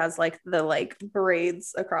buns. She has like the like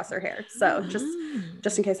braids across her hair. So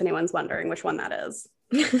just in case anyone's wondering which one that is.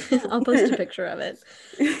 I'll post a picture of it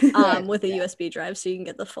with a USB drive so you can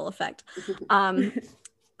get the full effect.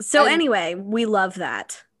 So And- anyway, we love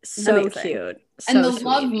that. So Amazing. cute. And So the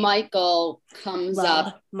love sweet. Michael comes Love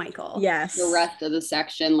up Michael. Yes. the rest of the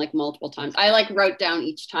section like multiple times. I like wrote down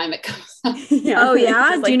each time it comes up. Yeah. Oh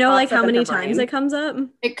yeah. Just, Do you know pops like up how in many her times brain. it comes up?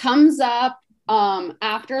 It comes up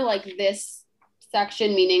after like this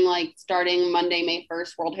section, meaning like starting Monday, May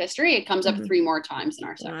 1st, world history. It comes up Mhm. 3 more times in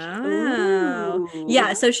our section. Wow. Ooh.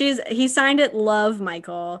 Yeah, so he signed it Love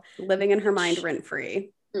Michael. Living in her mind rent free.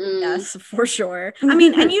 Mm. Yes, for sure. I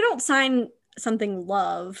mean, and you don't sign something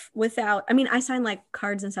love without, I mean, I sign like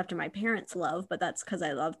cards and stuff to my parents love, but that's because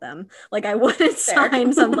I love them. Like I wouldn't Fair.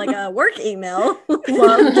 sign some like a work email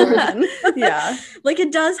love Jordan. Yeah. Like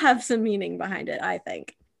it does have some meaning behind it, I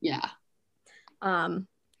think. Yeah.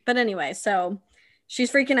 But anyway, so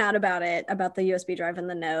she's freaking out about it, about the USB drive and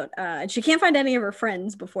the note, and she can't find any of her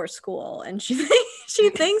friends before school, and she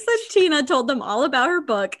thinks that Tina told them all about her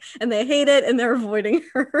book, and they hate it, and they're avoiding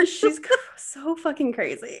her. She's so fucking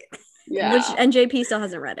crazy. Yeah. And JP still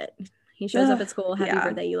hasn't read it. He shows up Ugh, at school, happy yeah.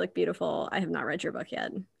 birthday, you look beautiful. I have not read your book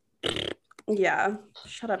yet. Yeah.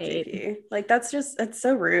 Shut up, Hate. JP. Like that's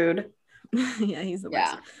so rude. Yeah, he's the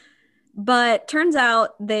worst. Yeah. But turns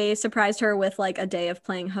out they surprised her with like a day of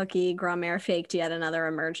playing hooky. Grandmere faked yet another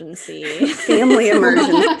emergency. Family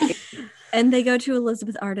emergency. And they go to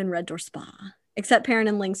Elizabeth Arden Red Door Spa. Except Perrin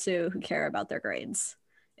and Ling Su, who care about their grades,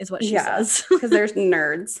 is what she says. Because there's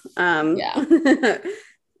nerds. Yeah.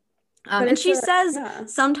 But And it's she says yeah.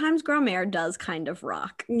 sometimes Grandmere does kind of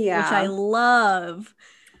rock, Yeah. which I love.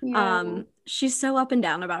 Yeah. She's so up and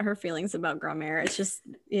down about her feelings about Grandmere. It's just,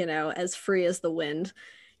 as free as the wind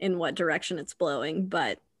in what direction it's blowing.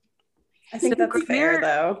 But I think So that's fair Grandmere-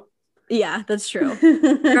 though. Yeah, that's true.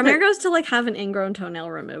 Gramere goes to like have an ingrown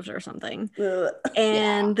toenail removed or something. Ugh.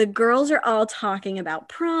 And the girls are all talking about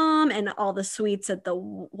prom, and all the suites at the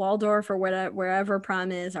Waldorf or wherever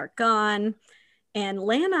prom is are gone. And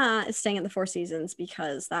Lana is staying at the Four Seasons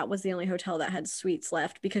because that was the only hotel that had suites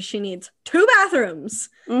left because she needs 2 bathrooms.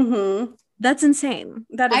 Mm-hmm. That's insane.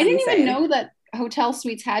 That is I didn't insane. even know that hotel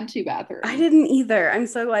suites had 2 bathrooms. I didn't either. I'm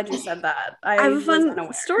so glad you said that. I have a was fun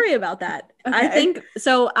unaware. story about that. Okay. I think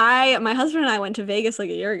so. My husband and I went to Vegas like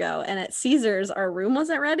a year ago, and at Caesars, our room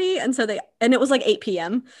wasn't ready, and it was like 8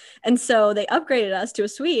 p.m. And so they upgraded us to a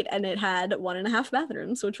suite, and it had 1.5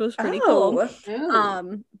 bathrooms, which was pretty cool.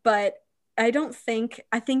 Oh. But I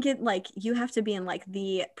think it like you have to be in like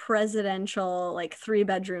the presidential like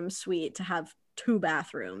 3-bedroom suite to have 2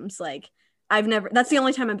 bathrooms. Like that's the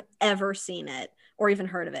only time I've ever seen it or even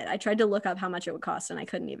heard of it. I tried to look up how much it would cost and I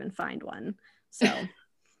couldn't even find one. So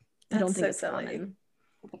I don't think it's silly.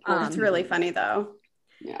 common. It's really funny though.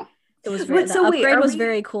 Yeah. It was the upgrade was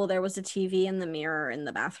very cool. There was a TV in the mirror in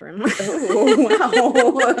the bathroom. Oh,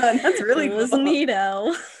 wow. That's really cool. It was cool.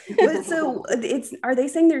 neato. But so are they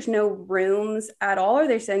saying there's no rooms at all, or are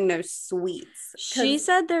they saying no suites? She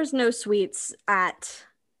said there's no suites at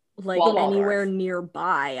like Waldorf. anywhere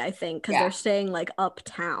nearby, I think, because Yeah. they're staying like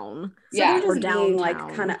uptown. So Yeah. they're or just being like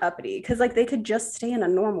downtown. kind of uppity because like they could just stay in a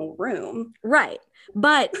normal room. Right.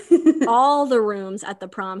 But all the rooms at the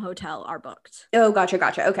prom hotel are booked. Oh, gotcha.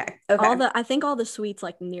 Okay. I think all the suites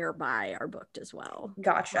like nearby are booked as well.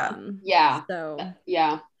 Gotcha. Yeah. So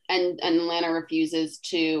Yeah. And Lana refuses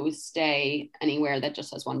to stay anywhere that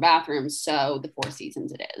just has 1 bathroom. So the Four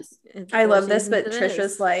Seasons it is. I love this, but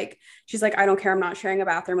Trisha's like, she's like, I don't care. I'm not sharing a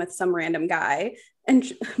bathroom with some random guy.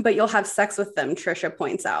 But you'll have sex with them, Trisha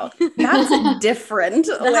points out. That's different,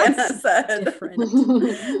 Lana said.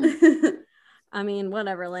 Different. I mean,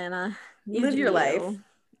 whatever, Lana. Live your life.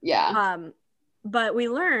 Yeah. But we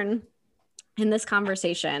learn in this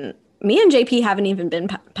conversation, me and JP haven't even been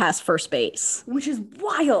past first base. Which is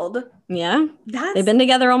wild. Yeah. They've been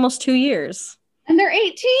together almost 2 years. And they're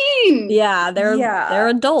 18. Yeah, they're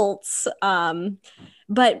adults.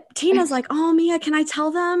 But Tina's like, oh, Mia, can I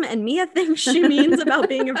tell them? And Mia thinks she means about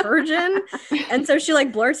being a virgin. And so she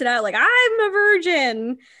like blurts it out like, I'm a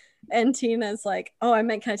virgin. And Tina's like, oh, I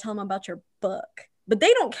meant, can I tell them about your book? But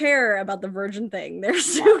they don't care about the virgin thing. They're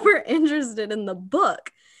super interested in the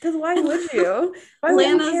book. Because why would you? Why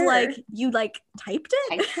Lana's like, you like typed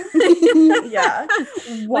it? Yeah.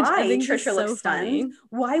 Why? Trisha looks stunned.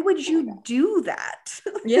 Why would you do that?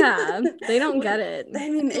 Yeah, they don't get it. I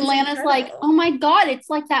mean, Lana's like, oh my God, it's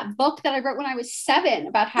like that book that I wrote when I was 7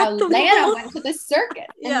 about how Lana went to the circus.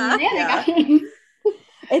 Yeah.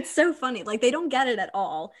 It's so funny. Like, they don't get it at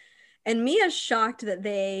all. And Mia's shocked that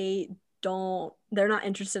they're not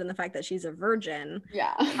interested in the fact that she's a virgin.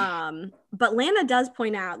 Yeah. But Lana does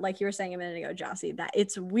point out, like you were saying a minute ago, Jossie, that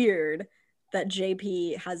it's weird that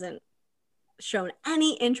JP hasn't shown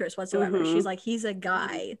any interest whatsoever. Mm-hmm. She's like, he's a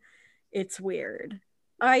guy. It's weird.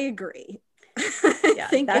 I agree. Yeah,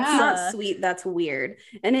 that's not sweet. That's weird.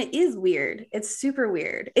 And it is weird. It's super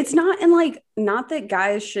weird. It's not, and like, not that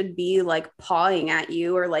guys should be like pawing at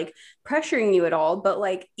you or like pressuring you at all, but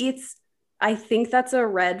like I think that's a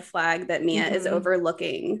red flag that Mia is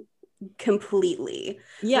overlooking completely.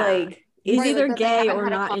 Yeah. Like, he's either gay or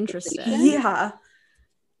not interested. Yeah.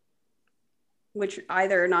 Which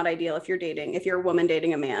either not ideal if you're a woman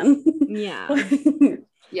dating a man. Yeah.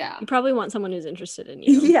 Yeah. You probably want someone who's interested in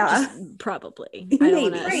you. Yeah. Just probably. I don't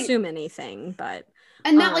want to assume anything, but.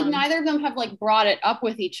 And that like neither of them have like brought it up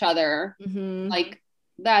with each other. Mm-hmm. Like,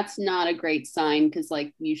 that's not a great sign because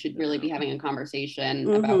like you should really be having a conversation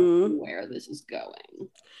about where this is going.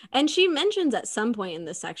 And she mentions at some point in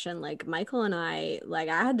this section, like Michael and I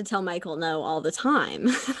had to tell Michael no all the time.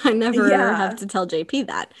 I never have to tell JP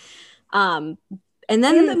that. And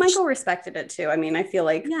then Michael respected it too. I mean, I feel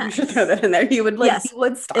like you should throw that in there. He would he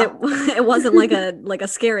would stop. It wasn't like a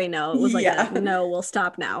scary no. It was like a no, we'll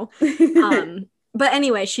stop now. But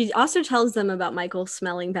anyway, she also tells them about Michael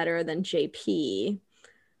smelling better than JP.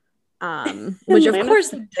 Which of course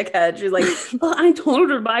the dickhead. She's like, well, I told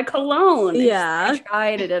her to buy cologne. Yeah. I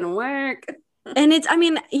tried, it didn't work. And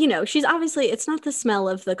she's obviously, it's not the smell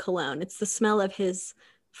of the cologne, it's the smell of his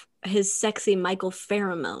sexy Michael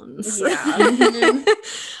pheromones.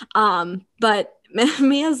 Yeah. But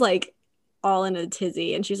Mia's like all in a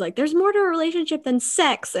tizzy and she's like, there's more to a relationship than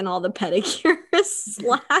sex, and all the pedicure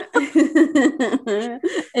slap.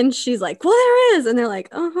 And she's like, well, there is. And they're like,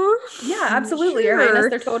 yeah, absolutely, Your Highness,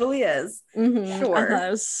 there totally is. Mm-hmm. Sure. I thought it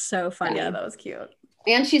was so funny. Yeah, that was cute.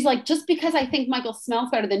 And she's like, just because I think Michael smells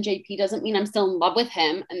better than JP doesn't mean I'm still in love with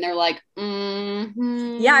him. And they're like,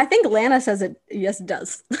 Yeah, I think Lana says it. Yes, it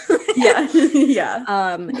does. Yeah.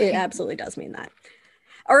 Yeah. It absolutely does mean that.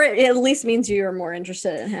 Or it at least means you're more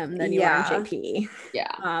interested in him than you are in JP.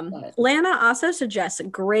 Yeah. Lana also suggests a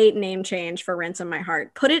great name change for Ransom My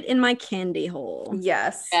Heart. Put it in my candy hole.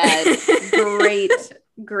 Yes. Yes.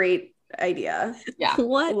 Great idea. Yeah.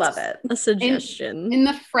 What? Love it. A suggestion. In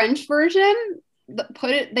the French version,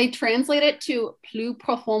 they translate it to plus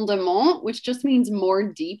profondément, which just means more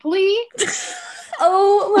deeply.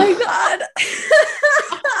 Oh my God.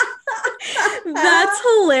 That's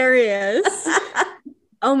hilarious.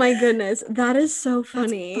 Oh my goodness. That is so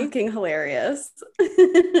funny. That's fucking hilarious.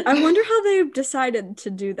 I wonder how they decided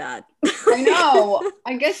to do that. I know.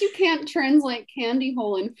 I guess you can't translate candy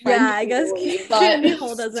hole in French. Yeah, I guess candy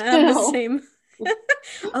hole doesn't have the same.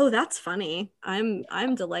 Oh, that's funny.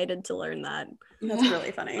 I'm delighted to learn that. That's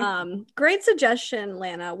really funny. Great suggestion,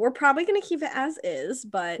 Lana. We're probably gonna keep it as is,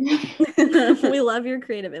 but we love your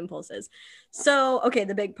creative impulses. So, okay,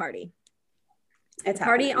 the big party. It's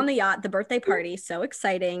party happening. on the yacht, the birthday party, so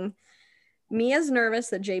exciting. Mia's nervous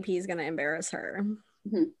that JP is gonna embarrass her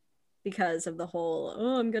because of the whole,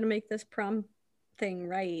 oh, I'm gonna make this prom thing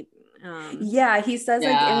right. Yeah, he says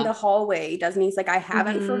like in the hallway, doesn't he? He's like, I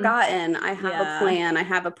haven't forgotten. I have a plan. I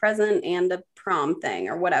have a present and a prom thing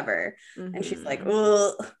or whatever. And she's like,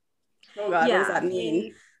 oh God, what does that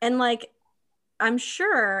mean? And like, I'm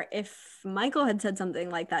sure if Michael had said something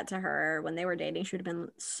like that to her when they were dating, she would have been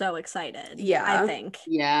so excited. Yeah, I think.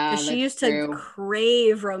 Yeah, because she used to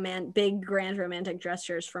crave big grand romantic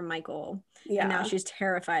gestures from Michael. Yeah, and now she's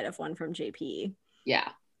terrified of one from JP. Yeah,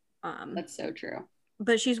 that's so true.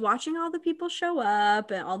 But she's watching all the people show up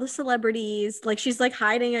and all the celebrities. Like she's like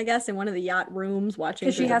hiding, I guess, in one of the yacht rooms watching.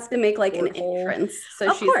 Because she has to make like an entrance,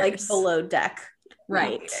 so she's like below deck,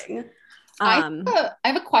 right? I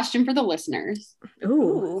have a question for the listeners.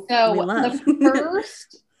 Ooh, so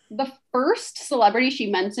the first celebrity she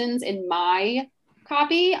mentions in my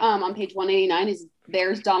copy on page 189 is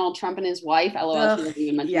there's Donald Trump and his wife. LOL, she doesn't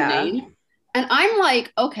even mention the name. And I'm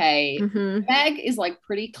like, okay, Meg is like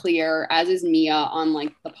pretty clear, as is Mia on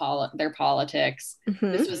like their politics.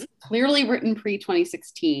 This was clearly written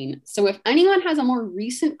pre-2016. So if anyone has a more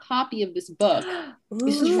recent copy of this book,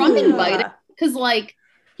 is Trump invited? Because like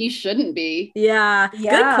he shouldn't be. Yeah.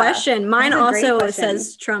 Good question. Mine also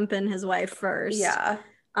says Trump and his wife first. Yeah.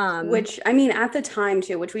 Which I mean at the time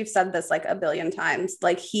too, which we've said this like a billion times,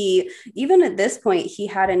 like he even at this point he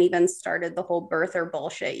hadn't even started the whole birther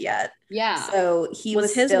bullshit yet. Yeah. So he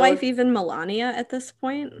was his wife even Melania at this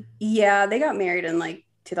point? Yeah, they got married in like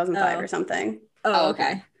 2005 or something. Oh,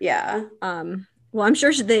 okay. Yeah. Well, I'm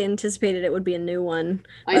sure they anticipated it would be a new one.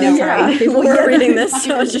 I know, right? People were reading this,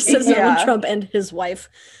 so it just says Donald Trump and his wife.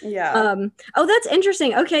 Yeah. Oh, that's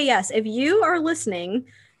interesting. Okay, yes. If you are listening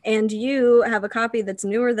and you have a copy that's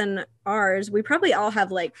newer than ours, we probably all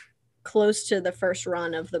have like close to the first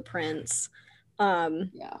run of The Prince.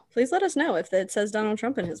 Please let us know if it says Donald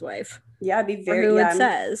Trump and his wife. Yeah, I'd be very. Or who it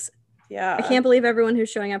says. Yeah. I can't believe everyone who's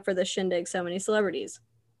showing up for this shindig. So many celebrities.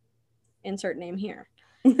 Insert name here.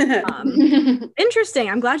 Interesting.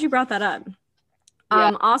 I'm glad you brought that up.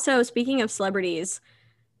 Also, speaking of celebrities,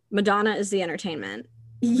 Madonna is the entertainment.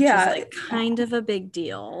 Yeah, which is like kind of a big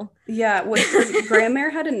deal. Yeah, which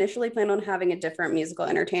Grandmere had initially planned on having a different musical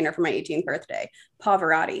entertainer for my 18th birthday,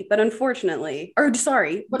 Pavarotti, but fortunately,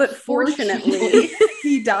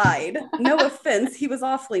 he died. No offense, he was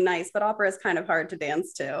awfully nice, but opera is kind of hard to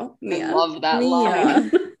dance to. Mia. I love that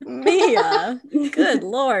line. Mia, good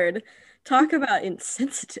Lord. Talk about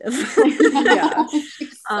insensitive. Yeah.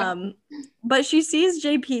 But she sees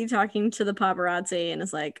JP talking to the paparazzi and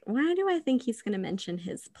is like, why do I think he's going to mention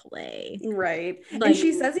his play? Right. Like, and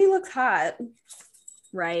she says he looks hot.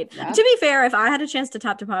 Right. Yeah. To be fair, if I had a chance to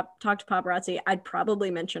talk to paparazzi, I'd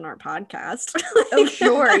probably mention our podcast. Like, oh,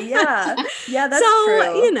 sure. Yeah. Yeah, that's true.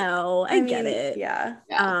 So, you know, I get it. Yeah.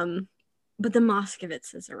 But the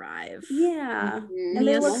Moskovitzes arrive. Yeah. And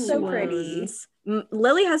they look so pretty.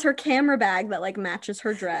 Lily has her camera bag that like matches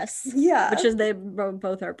her dress. Yeah. Which is they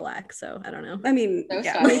both are black, so I don't know. I mean,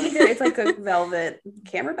 maybe it's like a velvet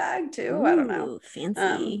camera bag too. Ooh, I don't know.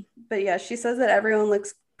 Fancy. But yeah, she says that everyone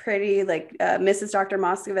looks pretty. Like Mrs. Dr.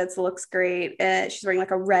 Moskovitz looks great. She's wearing like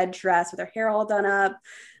a red dress with her hair all done up.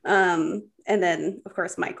 And then of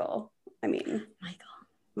course Michael. Michael.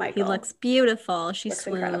 He looks beautiful. She looks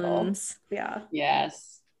swoons. incredible. Yeah.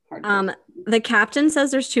 Yes. hard person. The captain says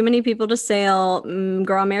there's too many people to sail.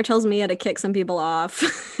 Grandmère tells Mia to kick some people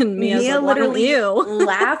off. And Mia's Mia like, why don't literally you?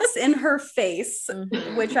 laughs in her face,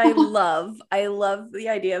 Mhm. which I love. I love the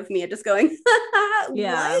idea of Mia just going,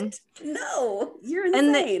 Yeah. what? No, you're And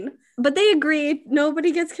insane. But they agree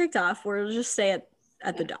nobody gets kicked off. We'll just stay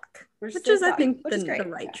at the dock. Which is, I think, the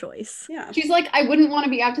right choice. Yeah. She's like, I wouldn't want to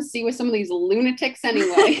be out to sea with some of these lunatics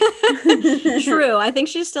anyway. True. I think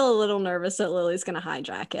she's still a little nervous that Lily's going to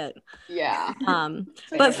hijack it. Yeah.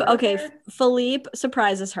 But okay, Philippe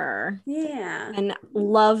surprises her. Yeah. And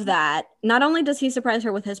love that. Not only does he surprise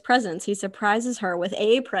her with his presents, he surprises her with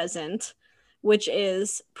a present, which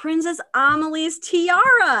is Princess Amelie's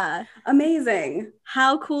tiara. Amazing.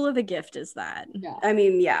 How cool of a gift is that? Yeah. I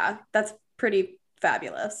mean, yeah, that's pretty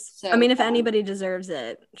fabulous. So I mean, if anybody deserves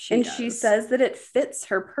it, she does. She says that it fits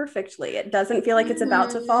her perfectly. It doesn't feel like it's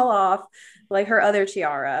about to fall off like her other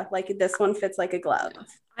tiara. Like this one fits like a glove.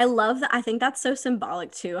 I love that. I think that's so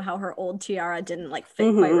symbolic too, how her old tiara didn't like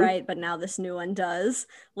fit quite right, but now this new one does.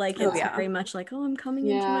 Like it's very much like, oh, I'm coming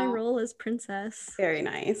into my role as princess. Very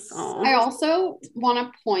nice. Aww. I also want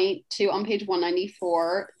to point to on page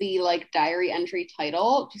 194 the like diary entry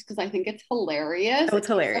title, just because I think it's hilarious. Oh, it's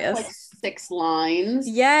hilarious. Like 6 lines.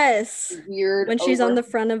 Yes. Weird. When she's on the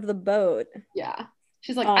front of the boat. Yeah.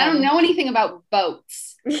 She's like, I don't know anything about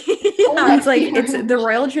boats. It's like, it's the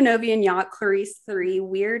Royal Genovian Yacht Clarice 3,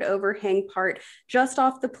 weird overhang part just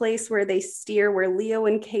off the place where they steer, where Leo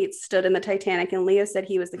and Kate stood in the Titanic, and Leo said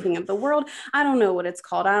he was the king of the world. I don't know what it's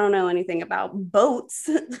called. I don't know anything about boats,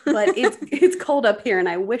 but it's cold up here and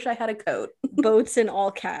I wish I had a coat. Boats in all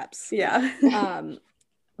caps. Yeah.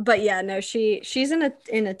 But yeah, no, she's in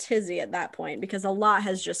a tizzy at that point because a lot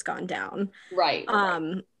has just gone down. Right.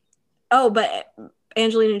 Oh, but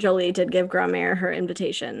Angelina Jolie did give Grandmère her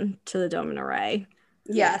invitation to the Dominaray.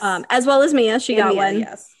 Yes. As well as Mia. She got one.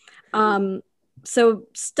 Yes. So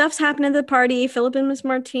stuff's happening at the party. Philippe and Miss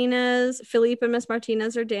Martinez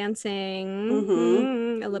are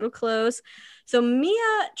dancing. A little close. So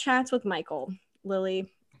Mia chats with Michael, Lily,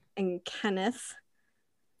 and Kenneth.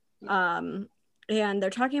 And they're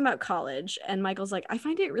talking about college, and Michael's like, I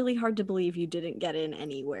find it really hard to believe you didn't get in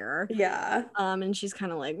anywhere. Yeah. And she's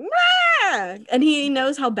kind of like, Wah! And he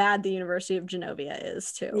knows how bad the University of Genovia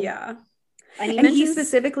is too. Yeah. And he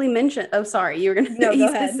specifically mentioned, he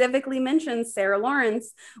specifically mentioned Sarah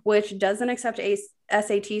Lawrence, which doesn't accept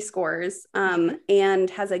SAT scores, and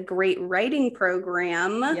has a great writing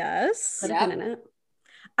program. Yes. In it.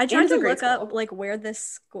 I tried to look up like where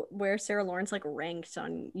Sarah Lawrence like ranked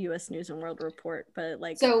on US News and World Report, but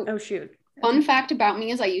like oh shoot. Fun fact about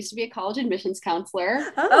me is I used to be a college admissions counselor.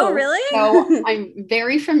 Oh really? So I'm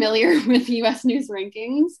very familiar with US News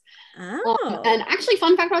rankings. Oh. And actually,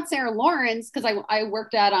 fun fact about Sarah Lawrence, because I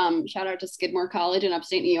worked at shout out to Skidmore College in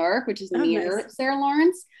upstate New York, which is near Sarah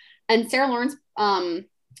Lawrence. And Sarah Lawrence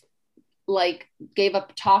like gave a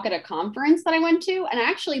talk at a conference that I went to, and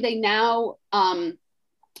actually they now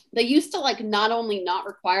they used to like not only not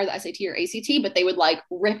require the SAT or ACT, but they would like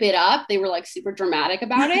rip it up. They were like super dramatic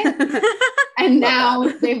about it. And now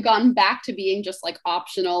they've gone back to being just like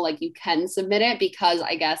optional, like you can submit it because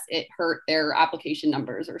I guess it hurt their application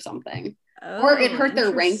numbers or something. Or it hurt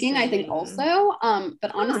their ranking, I think also.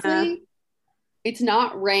 But honestly, it's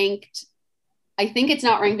not ranked. I think it's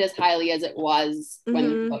not ranked as highly as it was when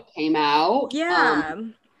the book came out. Yeah.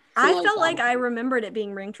 I felt like I remembered it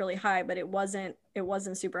being ranked really high, but it wasn't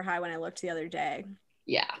super high when I looked the other day.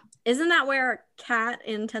 Yeah. Isn't that where Kat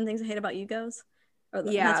in 10 Things I Hate About You goes? Or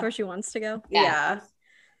that's where she wants to go? Yeah.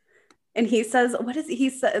 And he says,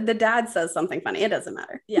 the dad says something funny. It doesn't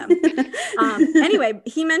matter. Yeah. Anyway,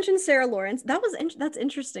 he mentioned Sarah Lawrence. That's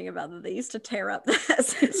interesting about that. They used to tear up that.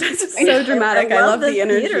 So dramatic. I love the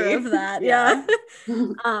energy of that. Yeah.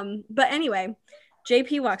 But anyway,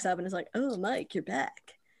 JP walks up and is like, oh, Mike, you're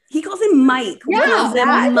back. He calls him Mike.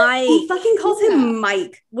 Yeah, He fucking calls him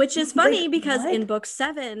Mike. Which is funny because in book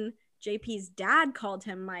 7, JP's dad called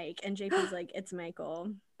him Mike, and JP's like, it's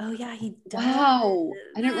Michael. Oh yeah, he does. Wow,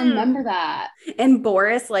 I didn't remember that. And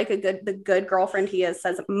Boris, like the good girlfriend he is,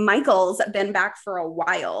 says Michael's been back for a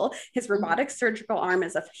while. His robotic surgical arm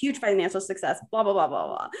is a huge financial success. Blah blah blah blah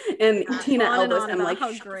blah. And Tina elbows him like,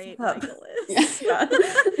 how great Michael is. Yeah.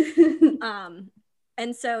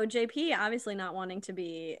 And so JP, obviously not wanting to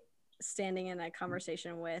be standing in a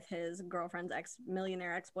conversation with his girlfriend's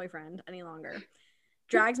millionaire ex-boyfriend any longer,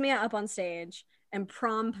 drags Mia up on stage and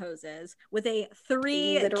prom poses with a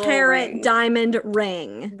 3 Literal carat ring. diamond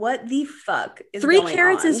ring. What the fuck is 3 going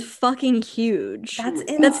carats on? is fucking huge. That's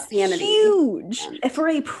That's insanity. huge. For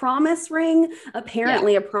a promise ring,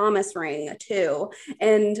 apparently a promise ring too.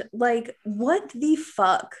 And like, what the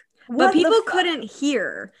fuck? But people couldn't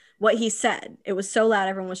hear what he said. It was so loud,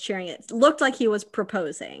 everyone was cheering. It looked like he was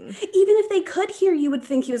proposing. Even if they could hear, you would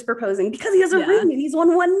think he was proposing because he has a ring and he's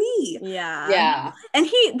on one knee. Yeah. And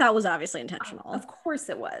that was Mia's intentional. Of course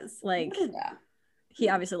it was. Like, he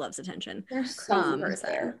obviously loves attention. There's some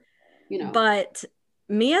person, you know. But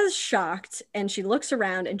Mia's shocked and she looks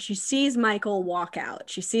around and she sees Michael walk out.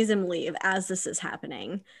 She sees him leave as this is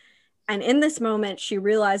happening. And in this moment, she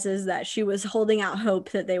realizes that she was holding out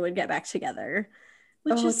hope that they would get back together.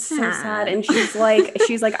 Which is sad. So sad. And she's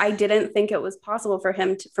like, I didn't think it was possible for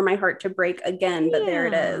for my heart to break again, but there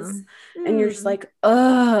it is. And you're just like,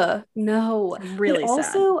 no. It's really but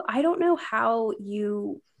sad. Also, I don't know how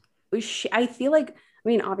I feel like, I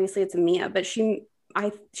mean, obviously it's Mia, but she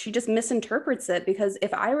just misinterprets it, because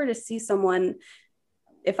if I were to see someone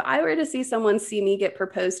see me get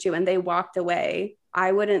proposed to and they walked away,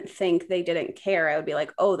 I wouldn't think they didn't care. I would be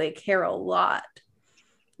like, oh, they care a lot.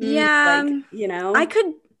 Yeah, like, you know, I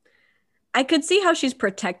could see how she's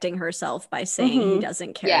protecting herself by saying he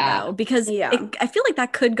doesn't care though, because I feel like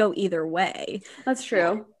that could go either way. That's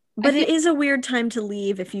true. But it is a weird time to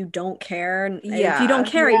leave if you don't care. And if you don't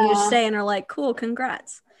care, you just stay and are like, cool,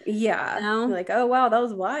 congrats. Yeah. You know? Like, oh wow, that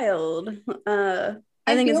was wild.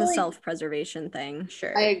 I think it's a self-preservation thing.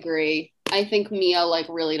 Sure. I agree. I think Mia like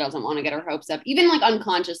really doesn't want to get her hopes up. Even like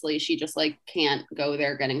unconsciously, she just like can't go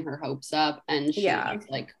there getting her hopes up. And she's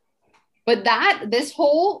like, but this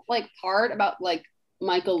whole like part about like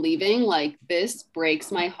Michael leaving, like this breaks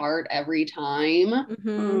my heart every time.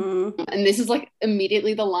 And this is like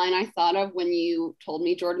immediately the line I thought of when you told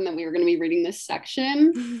me, Jordan, that we were going to be reading this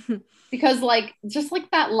section. Because like, just like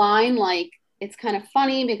that line, like, it's kind of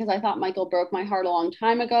funny because I thought Michael broke my heart a long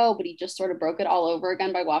time ago, but he just sort of broke it all over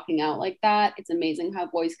again by walking out like that. It's amazing how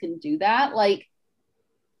boys can do that. Like,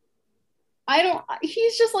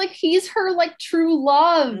 he's just like, he's her like true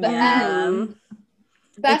love. Yeah. And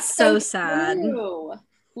that's it's so sad. True.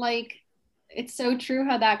 Like, it's so true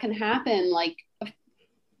how that can happen. Like,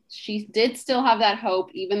 she did still have that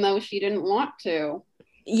hope, even though she didn't want to.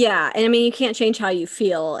 Yeah, and I mean, you can't change how you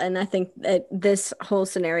feel, and I think that this whole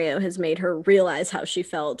scenario has made her realize how she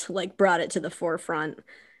felt, like brought it to the forefront.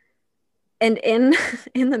 And in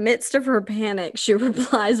the midst of her panic, she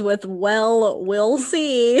replies with, "Well, we'll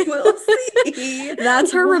see." We'll see.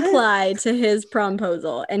 That's her reply to his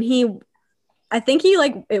promposal, and I think he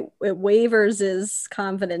like it wavers his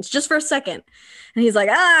confidence just for a second, and he's like,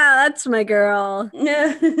 "That's my girl."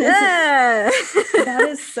 Yeah. That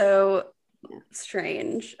is so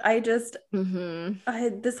strange.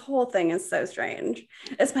 This whole thing is so strange,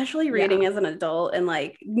 especially reading as an adult and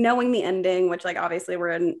like knowing the ending, which like obviously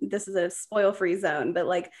this is a spoil-free zone, but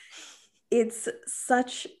like it's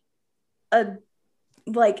such a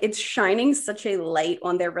like it's shining such a light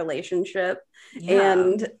on their relationship.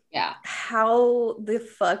 And how the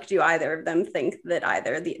fuck do either of them think that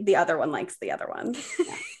either the other one likes the other one?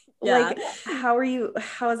 Like how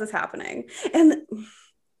is this happening? And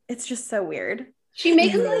it's just so weird. She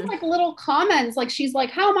makes like little comments. Like she's like,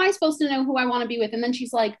 how am I supposed to know who I want to be with? And then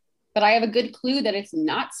she's like, but I have a good clue that it's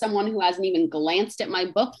not someone who hasn't even glanced at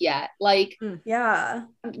my book yet. Like,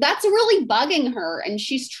 that's really bugging her. And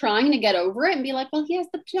she's trying to get over it and be like, well, he has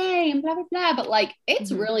the play and blah, blah, blah. But like,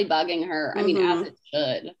 it's really bugging her. I mean, as it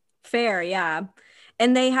should. Fair. Yeah.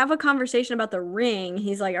 And they have a conversation about the ring.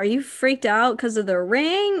 He's like, are you freaked out because of the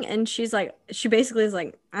ring? And she basically is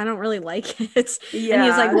like, I don't really like it. Yeah. And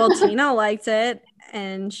he's like, well, Tina liked it.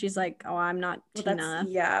 And she's like, oh, I'm not Tina.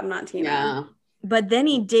 I'm not Tina. Yeah. But then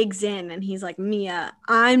he digs in and he's like, Mia,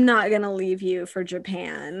 I'm not going to leave you for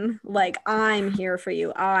Japan. Like, I'm here for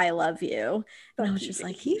you. I love you. And I was just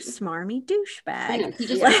like, you smarmy douchebag. I know. He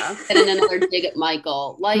just getting another dig at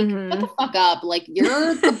Michael. Like, shut the fuck up. Like,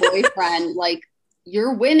 you're the boyfriend. Like,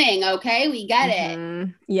 you're winning, okay? We get it.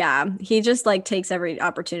 Yeah, he just like takes every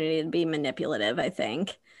opportunity to be manipulative, I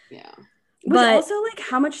think. Yeah. But also like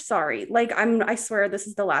how much like I swear this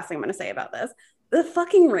is the last thing I'm gonna say about this. The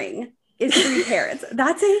fucking ring is 3 carats.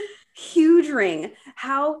 That's a huge ring.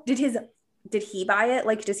 How did he buy it?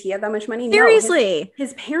 Like, does he have that much money? Seriously. No,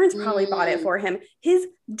 his parents probably bought it for him. His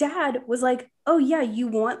dad was like, oh yeah, you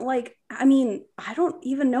want like, I mean, I don't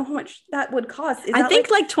even know how much that would cost. I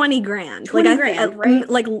think like 20 grand. 20 grand, right?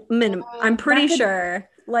 Like minimum. I'm pretty sure.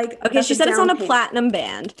 Like, okay, she said it's on a platinum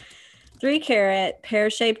band. 3 carat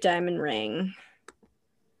pear-shaped diamond ring.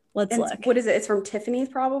 Let's And look. what is it? It's from Tiffany's,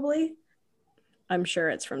 probably. I'm sure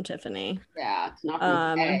it's from Tiffany. Yeah, it's not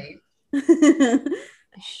from Kay.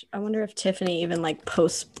 I wonder if Tiffany even like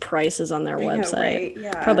posts prices on their I know, website. right?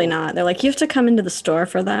 Yeah. Probably not. They're like, you have to come into the store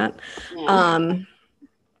for that. Yeah.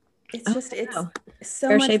 It's just it's wow. so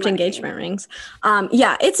Pear much shaped money. engagement rings.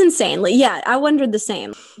 Yeah, it's insanely. Yeah, I wondered the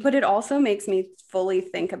same. But it also makes me fully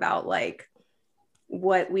think about like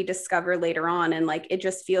what we discover later on, and like it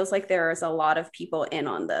just feels like there's a lot of people in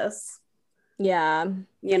on this. Yeah.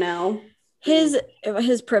 You know? His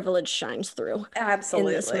privilege shines through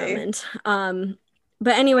Absolutely. in this moment.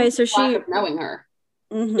 But anyway, so she knowing her.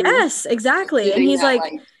 Mm-hmm. Yes, exactly. And he's that,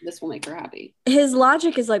 like, this will make her happy. His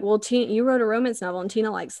logic is like, well, you wrote a romance novel and Tina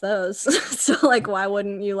likes those. So like, why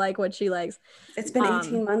wouldn't you like what she likes? It's been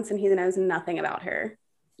 18 months and he knows nothing about her.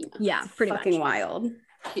 Yeah, it's pretty fucking much. Wild.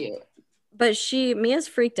 Cute. But Mia's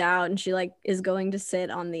freaked out and she like is going to sit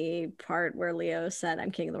on the part where Leo said, I'm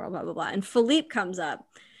king of the world, blah, blah, blah. And Philippe comes up.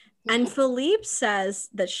 And Philippe says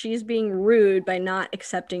that she's being rude by not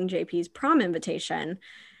accepting JP's prom invitation.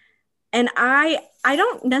 And I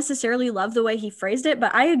don't necessarily love the way he phrased it,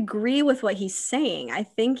 but I agree with what he's saying. I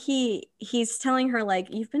think he's telling her, like,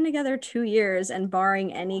 you've been together 2 years, and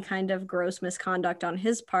barring any kind of gross misconduct on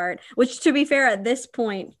his part, which, to be fair, at this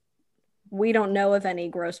point, we don't know of any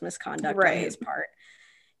gross misconduct on his part.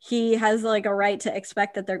 He has like a right to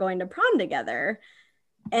expect that they're going to prom together.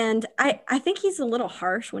 And I think he's a little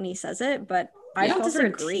harsh when he says it, but I don't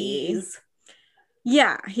disagree.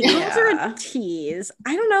 Yeah, he calls her a tease.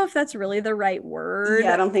 I don't know if that's really the right word.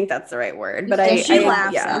 Yeah, I don't think that's the right word, but she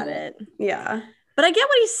laughs at it. Yeah. But I get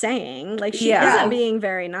what he's saying. Like, she isn't being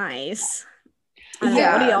very nice. What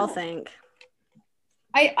do y'all think?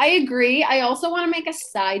 I agree. I also want to make a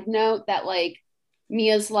side note that like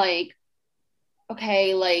Mia's like,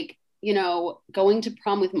 okay, like, you know, going to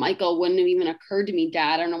prom with Michael wouldn't have even occurred to me,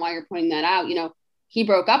 Dad. I don't know why you're pointing that out. You know, he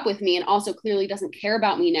broke up with me and also clearly doesn't care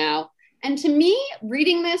about me now. And to me,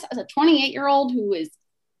 reading this as a 28-year-old who is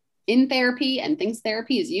in therapy and thinks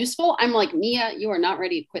therapy is useful, I'm like, Mia, you are not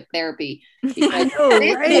ready to quit therapy. Because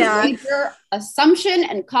this is a major assumption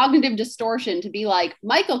and cognitive distortion to be like,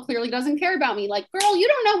 Michael clearly doesn't care about me. Like, girl, you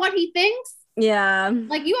don't know what he thinks. Yeah.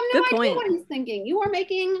 Like, you have no idea what he's thinking. You are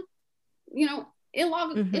making, you know,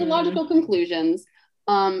 illogical conclusions.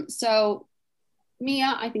 So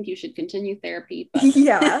Mia, I think you should continue therapy. But.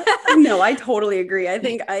 Yeah, no, I totally agree. I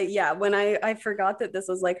think when I forgot that this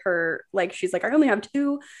was like her, like, she's like, I only have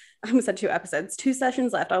two episodes, 2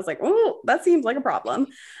 sessions left. I was like, oh, that seems like a problem.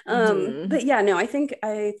 But yeah, no, I think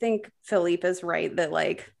Philippe is right that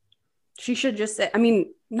like, she should just say, I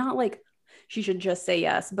mean, not like she should just say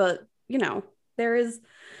yes, but you know, if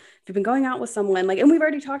you've been going out with someone, like, and we've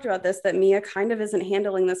already talked about this, that Mia kind of isn't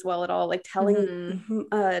handling this well at all. Like telling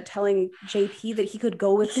JP that he could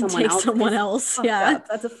go with someone else. Yeah.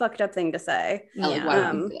 That's a fucked up thing to say.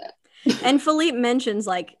 Yeah. And Philippe mentions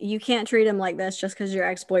like, you can't treat him like this just because your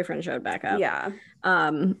ex-boyfriend showed back up. Yeah.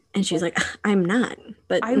 And she's like, I'm not.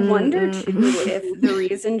 But I wonder too if the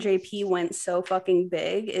reason JP went so fucking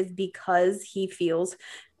big is because he feels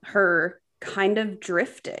her kind of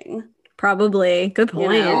drifting. Probably. Good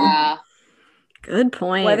point. You know? Yeah. Good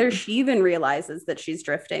point. Whether she even realizes that she's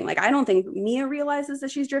drifting. Like, I don't think Mia realizes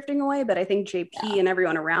that she's drifting away, but I think JP and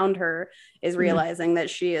everyone around her is realizing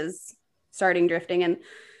that she is starting drifting. And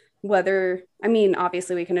whether, I mean,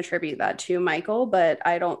 obviously we can attribute that to Michael, but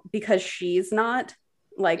I don't, because she's not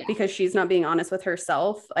being honest with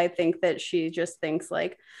herself. I think that she just thinks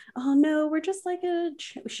like, oh no, we're just like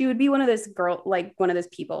she would be one of those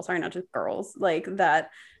people, sorry, not just girls, like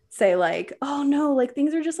that say like, oh no, like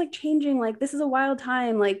things are just like changing, like this is a wild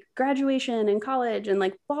time, like graduation and college and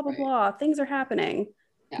like blah blah blah, things are happening.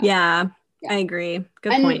 Yeah. I agree.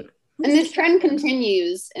 Good point. And this trend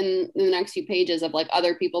continues in the next few pages of like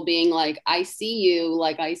other people being like, I see you,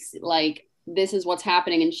 like this is what's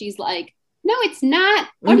happening, and she's like, no, it's not.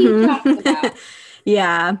 What are you talking about?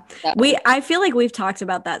 Yeah. I feel like we've talked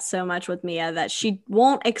about that so much with Mia that she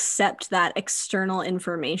won't accept that external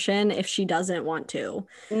information if she doesn't want to.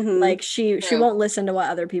 Like she won't listen to what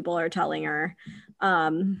other people are telling her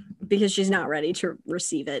because she's not ready to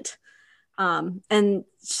receive it. And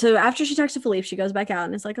so after she talks to Philippe, she goes back out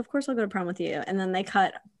and is like, of course I'll go to prom with you. And then they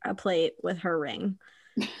cut a plate with her ring.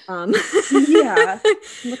 Yeah.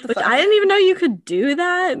 Which I didn't even know you could do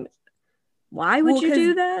that. Why would you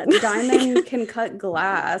do that? Diamond can cut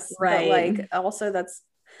glass, right? But like also that's.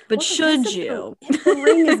 But should you? If the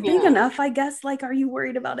ring is big enough, I guess. Like, are you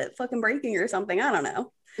worried about it fucking breaking or something? I don't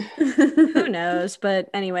know. Who knows? But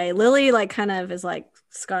anyway, Lily like kind of is like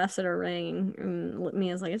scoffs at her ring, and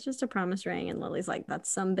Mia's like, it's just a promise ring, and Lily's like,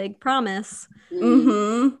 that's some big promise.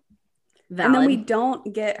 Valid. And then we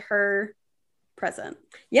don't get her present.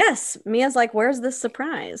 Yes, Mia's like, where's this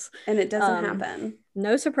surprise? And it doesn't happen.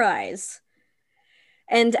 No surprise.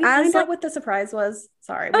 And Did we find out what the surprise was?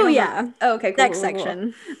 Sorry. Oh, yeah. Oh, okay, cool. Next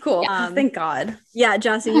section. Cool. Thank God. Yeah,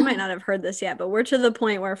 Jossie, you might not have heard this yet, but we're to the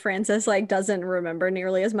point where Frances like doesn't remember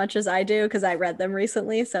nearly as much as I do because I read them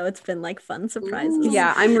recently, so it's been like fun surprises.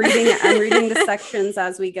 Yeah, I'm reading the sections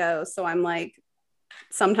as we go, so I'm like,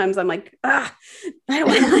 sometimes I'm like, I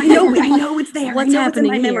know it's there. What's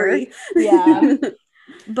happening in my here? memory? Yeah.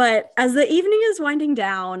 But as the evening is winding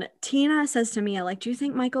down, Tina says to Mia, like, do you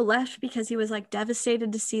think Michael left because he was like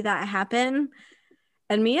devastated to see that happen?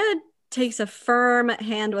 And Mia takes a firm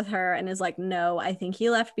hand with her and is like, no, I think he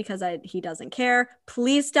left because he doesn't care.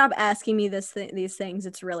 Please stop asking me these things.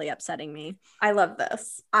 It's really upsetting me. I love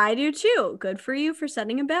this. I do too. Good for you for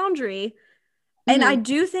setting a boundary. And I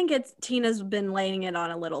do think Tina's been laying it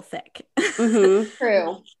on a little thick.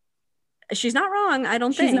 True. She's not wrong, I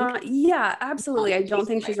don't think. She's not. Yeah, absolutely. I don't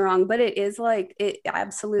think she's wrong, but it is like, it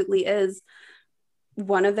absolutely is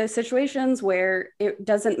one of those situations where it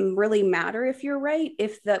doesn't really matter if you're right,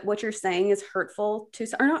 if what you're saying is hurtful to,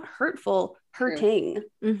 or not hurtful, hurting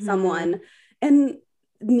someone. And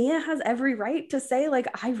Mia has every right to say,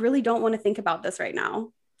 like, I really don't want to think about this right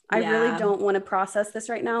now. I really don't want to process this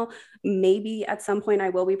right now. Maybe at some point I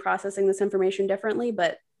will be processing this information differently,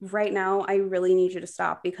 but right now I really need you to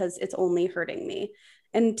stop because it's only hurting me.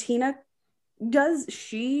 And Tina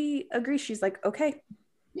she agrees. She's like, okay.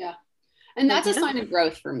 Yeah. And that's a sign of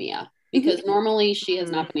growth for Mia because normally she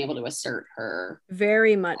has not been able to assert her.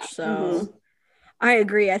 Very much so. I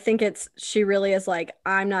agree. I think she really is like,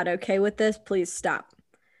 I'm not okay with this. Please stop.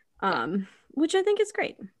 Which I think is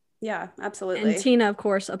great. Yeah, absolutely. And Tina, of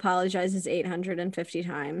course, apologizes 850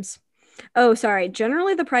 times. Oh, sorry.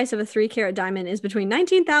 Generally, the price of a 3-carat diamond is between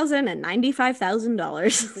 $19,000 and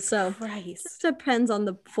 $95,000. So it depends on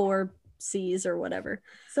the 4 C's or whatever.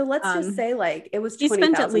 So let's just say like it was $20,000. He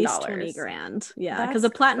spent at least $20,000. Yeah, because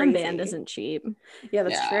a platinum band isn't cheap. Yeah,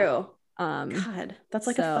 that's true. God, that's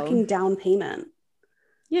like a fucking down payment.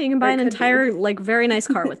 Yeah, you can buy an entire like very nice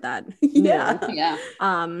car with that. Yeah.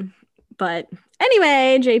 But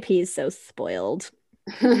anyway, JP is so spoiled.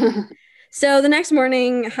 So the next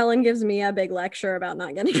morning, Helen gives Mia a big lecture about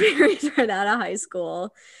not getting married right out of high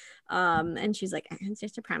school. And she's like, it's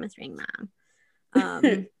just a promise ring,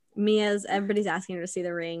 Mom. Everybody's asking her to see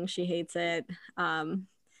the ring. She hates it. The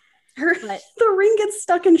ring gets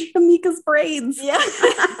stuck in Shamika's braids. Yeah.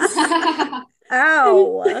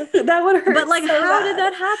 Ow. That would hurt. But like, so how bad. did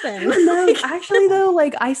that happen? No, actually though,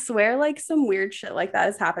 like I swear like some weird shit like that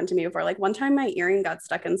has happened to me before. Like one time my earring got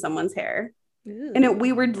stuck in someone's hair. Ooh. And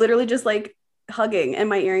we were literally just like hugging and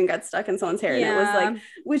my earring got stuck in someone's hair. And it was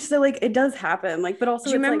like, so like it does happen. Like, but also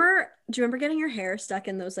do you remember getting your hair stuck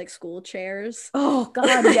in those like school chairs? Oh God,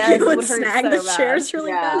 yes. It would snag the chairs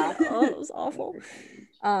really bad. Oh, it was awful.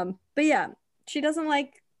 But yeah, she doesn't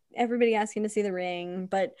like everybody asking to see the ring,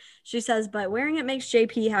 but she says, but wearing it makes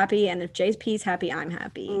JP happy, and if JP's happy, I'm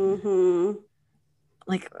happy.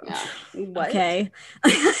 Like, what? Okay.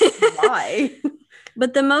 Why?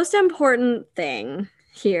 But the most important thing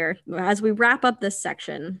here, as we wrap up this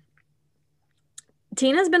section,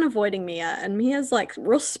 Tina's been avoiding Mia, and Mia's like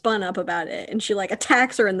real spun up about it, and she like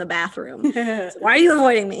attacks her in the bathroom. So, why are you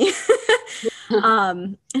avoiding me?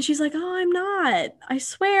 And she's like, oh, I'm not, I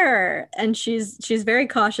swear. And she's very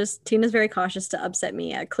cautious. Tina's very cautious to upset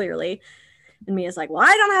Mia, clearly. And Mia's like, well,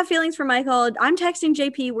 I don't have feelings for Michael. I'm texting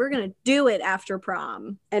JP. We're going to do it after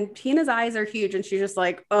prom. And Tina's eyes are huge. And she's just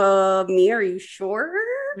like, Mia, are you sure?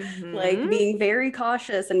 Like being very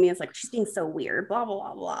cautious. And Mia's like, she's being so weird, blah,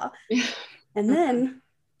 blah, blah, blah. And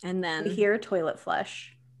then we hear a toilet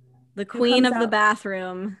flush. The queen of the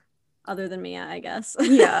bathroom, other than Mia, I guess.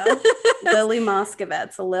 Yeah. Lily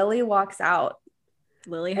Moskovitz. Lily walks out.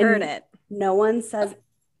 Lily heard it. No one says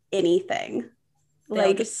anything.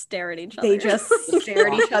 They just stare at each other. They just stare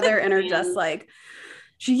at each other and are just like,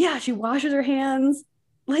 she washes her hands.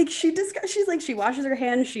 Like she's like, she washes her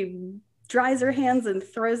hands, she dries her hands and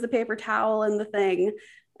throws the paper towel in the thing.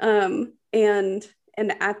 And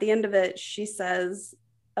at the end of it, she says,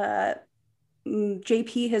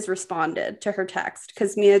 JP has responded to her text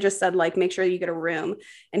because Mia just said, like, make sure you get a room.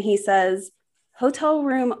 And he says, hotel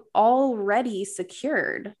room already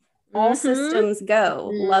secured. All systems go.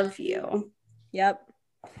 Love you. Yep.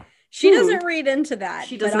 She doesn't read into that.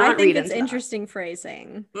 She does not read into that. It's interesting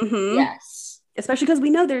phrasing. Yes. Especially because we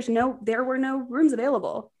know there were no rooms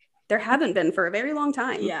available. There haven't been for a very long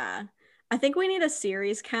time. Yeah. I think we need a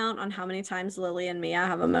series count on how many times Lily and Mia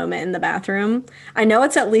have a moment in the bathroom. I know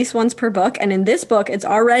it's at least once per book, and in this book, it's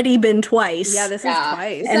already been twice. Yeah, this is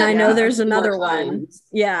twice. And I know there's More another one. times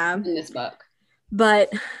Yeah. in this book.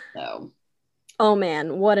 But, So, oh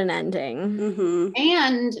man, what an ending. Mhm.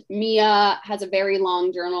 and Mia has a very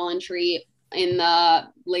long journal entry in the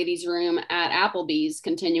ladies' room at Applebee's,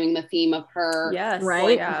 continuing the theme of her Yes,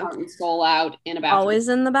 Right? Yeah. heart and soul out in a bathroom. Always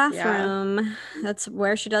in the bathroom. That's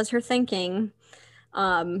where she does her thinking.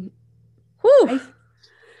 Whew.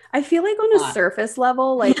 I feel like on a surface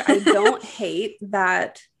level, like I don't hate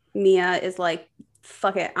that Mia is like,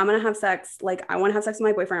 fuck it, I'm gonna have sex. Like I want to have sex with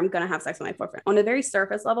my boyfriend. I'm gonna have sex with my boyfriend. On a very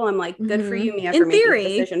surface level, I'm like, good for you, Mia, In for making theory. a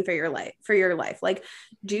decision for your life. For your life, like,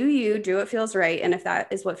 do what feels right, and if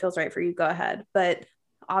that is what feels right for you, go ahead. But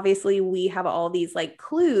obviously, we have all these like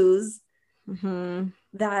clues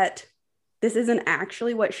that this isn't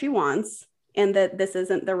actually what she wants, and that this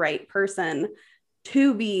isn't the right person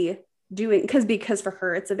to be doing, because for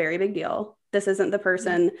her it's a very big deal. This isn't the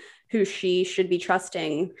person who she should be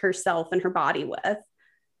trusting herself and her body with,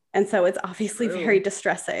 and so it's obviously very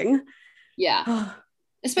distressing. Yeah.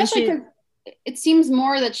 Especially because it seems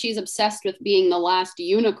more that she's obsessed with being the last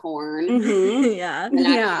unicorn. Yeah. And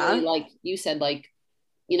actually, like you said, like,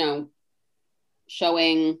 you know,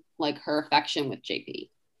 showing like her affection with JP.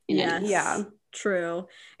 Yes. True.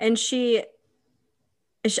 And she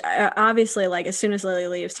obviously, like, as soon as Lily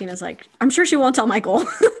leaves, Tina's like, I'm sure she won't tell Michael.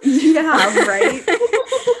 Yeah,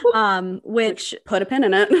 right. Which put a pin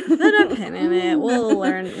in it. Put a pin in it.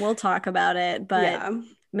 We'll talk about it. But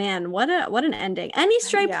man, what an ending. Any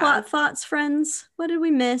stray plot thoughts, friends? What did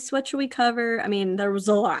we miss? What should we cover? I mean, there was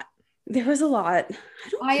a lot. I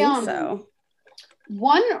don't think so.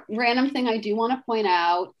 One random thing I do want to point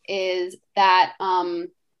out is that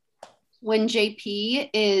when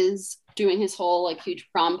JP is doing his whole like huge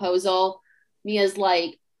promposal, Mia's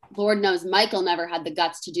like, Lord knows Michael never had the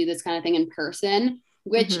guts to do this kind of thing in person,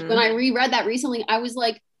 which when I reread that recently, I was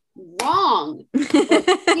like, wrong.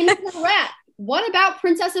 Incorrect. What about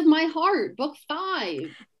Princess of My Heart, book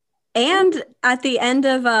 5? And at the end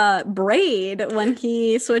of Braid, when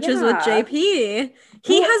he switches with JP,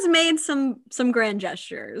 he has made some grand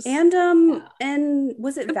gestures. And and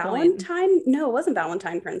was it Valentine? No, it wasn't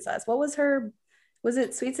Valentine Princess. What was her? Was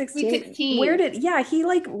it Sweet 16? Sweet 16. Where did he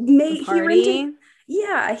like made he rented?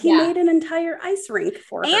 Yeah, he made an entire ice rink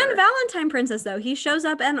for her. And Valentine Princess, though, he shows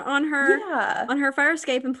up and on her fire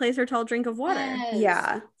escape and plays her tall drink of water. Yes.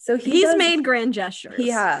 Yeah, so he's made grand gestures. He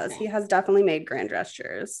has definitely made grand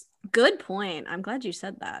gestures. Good point. I'm glad you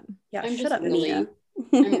said that. Yeah, shut up, Mia.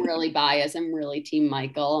 I'm really biased. I'm really team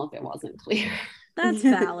Michael, if it wasn't clear. That's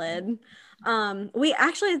valid. We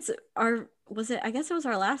actually, I guess it was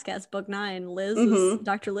our last guest, book 9.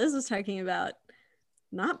 Dr. Liz was talking about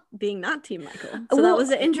not team Michael. So that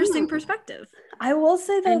was an interesting perspective. I will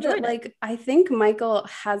say though that like I think Michael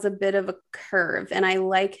has a bit of a curve, and I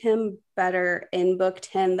like him better in book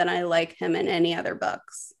 10 than I like him in any other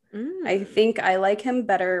books. I think I like him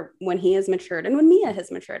better when he has matured and when Mia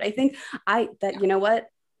has matured. I think you know what?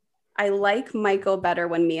 I like Michael better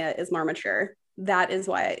when Mia is more mature. That is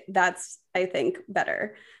why I think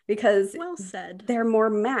better, because well said. They're more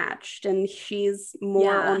matched and she's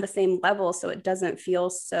more on the same level, so it doesn't feel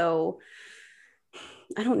so,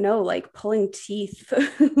 I don't know, like pulling teeth.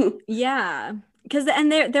 Yeah, because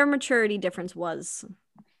their maturity difference was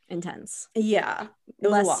intense. Yeah,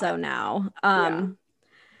 less so now.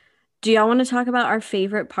 Do y'all want to talk about our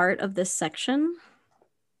favorite part of this section?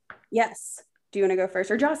 Yes. Do you want to go first,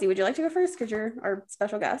 or Jossie, would you like to go first because you're our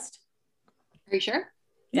special guest? Are you sure?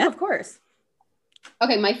 Yeah, of course.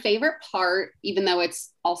 Okay, my favorite part, even though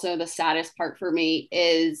it's also the saddest part for me,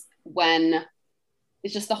 is when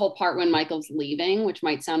it's just the whole part when Michael's leaving, which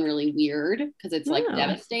might sound really weird because it's like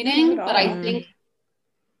devastating, but I think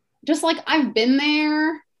just like I've been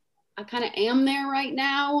there, I kind of am there right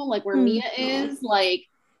now, like where Mia is, like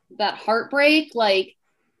that heartbreak, like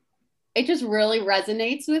it just really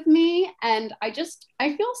resonates with me. And I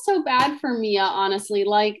feel so bad for Mia, honestly.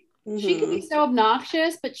 Like she can be so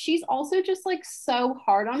obnoxious, but she's also just like so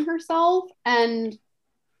hard on herself. And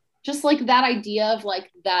just like that idea of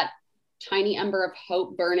like that tiny ember of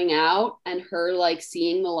hope burning out and her like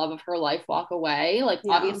seeing the love of her life walk away. Like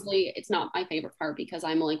obviously it's not my favorite part because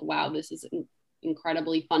I'm like, wow, this is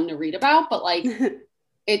incredibly fun to read about, but like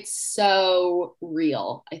it's so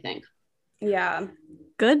real, I think. Yeah.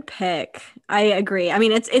 Good pick. I agree. I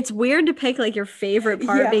mean, it's weird to pick like your favorite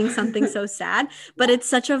part being something so sad, but it's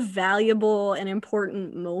such a valuable and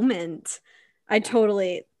important moment. I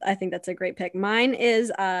think that's a great pick. Mine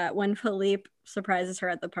is when Philippe surprises her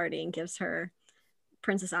at the party and gives her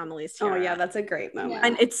Princess Amelie's Oh tiara. yeah, that's a great moment. Yeah.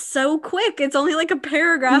 And it's so quick. It's only like a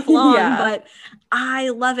paragraph long, Yeah. but I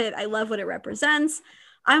love it. I love what it represents.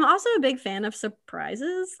 I'm also a big fan of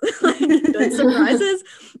surprises, like good surprises.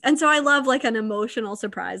 And so I love like an emotional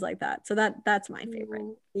surprise like that. So that's my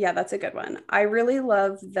favorite. Yeah, that's a good one. I really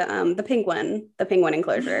love the penguin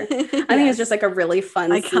enclosure. I think Yes. it's just like a really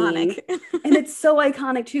fun Iconic. scene. And it's so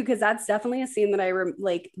iconic too, because that's definitely a scene that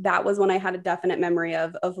like that was when I had a definite memory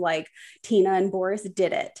of like Tina and Boris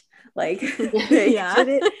did it. Like they Yeah.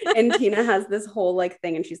 did it. And Tina has this whole like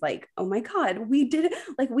thing and she's like, oh my God, we did it.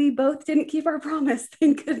 Like we both didn't keep our promise.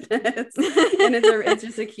 Thank goodness. And it's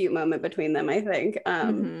just a cute moment between them, I think.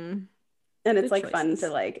 Mhm. And it's Good like fun choices.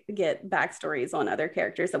 to like get backstories on other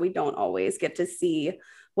characters that we don't always get to see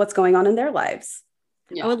what's going on in their lives.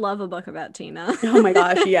 Yeah. I would love a book about Tina. Oh my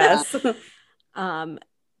gosh, yes.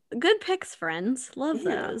 Good picks, friends. Love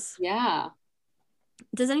Yeah. those. Yeah.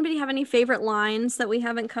 Does anybody have any favorite lines that we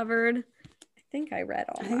haven't covered? I think I read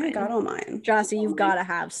all I think I mine. got all mine. Jossie, you've got to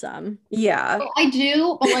have some. Yeah. I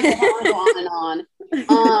do, but like I don't want to go on and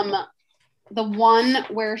on. The one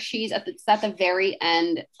where she's it's at the very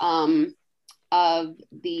end of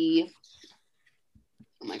the,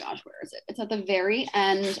 oh my gosh, where is it? It's at the very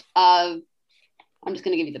end of, I'm just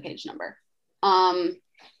gonna give you the page number.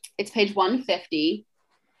 It's page 150,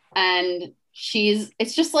 and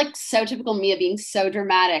it's just like so typical Mia being so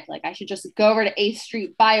dramatic. Like, I should just go over to 8th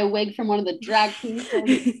Street, buy a wig from one of the drag queens from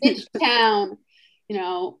Bitch Town, you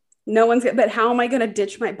know. No one's but how am I gonna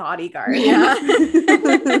ditch my bodyguard? Yeah.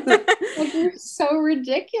 Like, you're so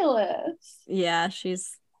ridiculous. Yeah,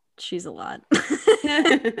 she's a lot. Yeah,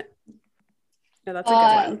 that's a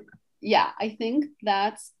good one. Yeah, I think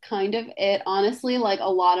that's kind of it. Honestly, like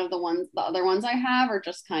a lot of the other ones I have are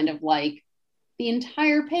just kind of like the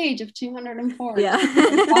entire page of 204. Yeah.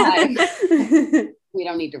 We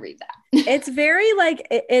don't need to read that. It's very like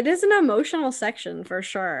it is an emotional section for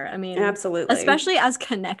sure. I mean, Absolutely. especially as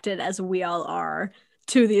connected as we all are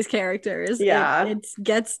to these characters. Yeah. It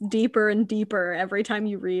gets deeper and deeper every time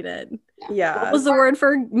you read it. Yeah. What was the word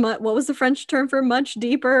for what was the French term for much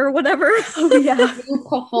deeper or whatever? Oh yeah.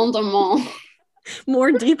 Profondément.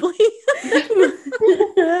 More deeply. That's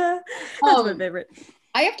my favorite.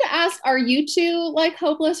 I have to ask, are you two like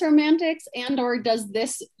hopeless romantics, and or does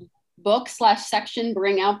this book / section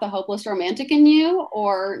bring out the hopeless romantic in you,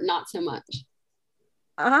 or not so much?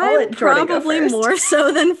 I'll I'm let Jordan go probably first. more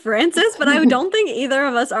so than Frances, but I don't think either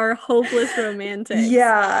of us are hopeless romantics.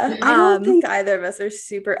 Yeah. I don't think either of us are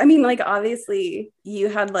super. I mean, like, obviously, you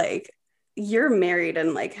had like, you're married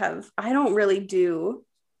and like I don't really do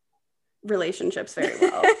relationships very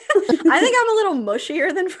well. I think I'm a little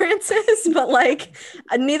mushier than Frances, but like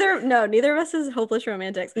neither of us is hopeless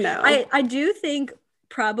romantics. No. I do think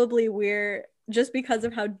probably we're just because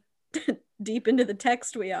of how deep into the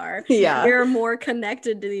text we are. Yeah. We're more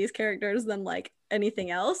connected to these characters than like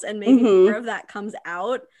anything else, and maybe more of that comes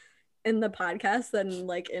out in the podcast than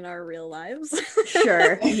like in our real lives.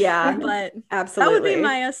 Sure. Yeah. But absolutely. that would be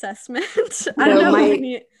my assessment. I don't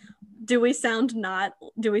know. Do we sound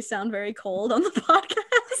very cold on the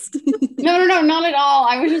podcast? No, not at all.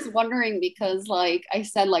 I was just wondering because like I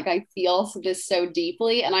said, like I feel this so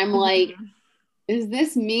deeply, and I'm like, is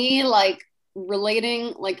this me like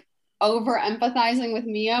relating, like over empathizing with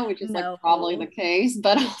Mia, which is like probably the case,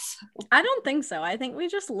 but also I don't think so. I think we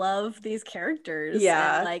just love these characters.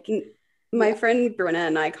 Yeah. And, like my friend Bruna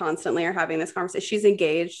and I constantly are having this conversation. She's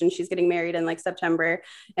engaged and she's getting married in like September,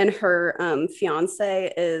 and her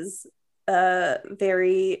fiance is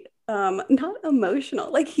very not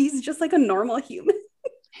emotional. Like, he's just like a normal human.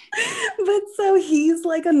 But so he's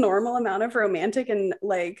like a normal amount of romantic, and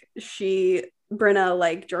like Bruna,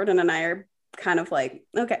 like Jordan and I are kind of like,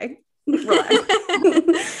 okay, relax.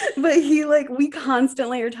 But we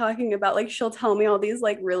constantly are talking about, like, she'll tell me all these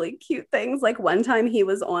like really cute things. Like one time he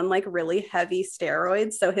was on like really heavy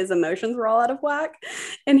steroids, so his emotions were all out of whack,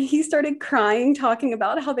 and he started crying talking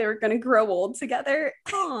about how they were going to grow old together.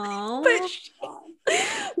 Aww.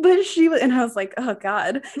 But she was, and I was like, oh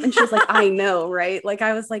God. And she was like, I know, right? Like,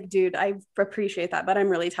 I was like, dude, I appreciate that, but I'm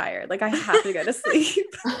really tired. Like, I have to go to sleep. See,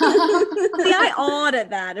 I awed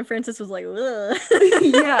at that, and Frances was like, ugh.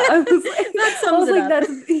 Yeah, I was like, that sums it up.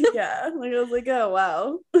 Yeah, like I was like, oh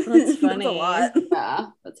wow, that's funny. That's a lot. Yeah,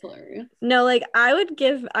 that's hilarious. No, like I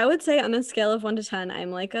would say on a scale of 1 to 10,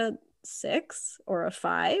 I'm like a 6 or a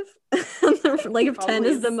 5. Like if 10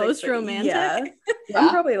 is the most romantic. Yeah. I'm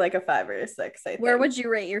probably like a 5 or a 6. I think. Where would you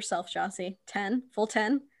rate yourself, Jossie? 10? Full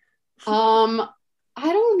 10? I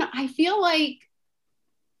don't know. I feel like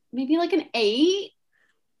maybe like an 8.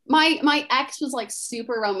 my ex was like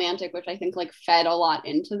super romantic, which I think like fed a lot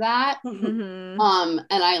into that. Mhm.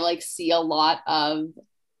 And I like see a lot of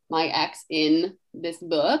my ex in this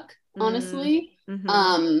book, honestly.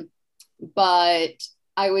 Mhm. But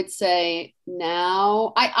I would say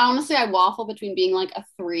now, I waffle between being like a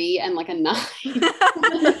 3 and like a 9. I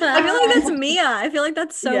feel like that's Mia. I feel like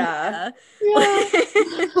that's so Yeah. Mia. Yeah.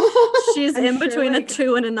 She's I'm in sure, between like- a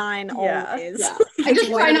 2 and a 9 Yeah. always. Yeah. I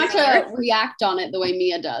just One try or not the to other. react on it the way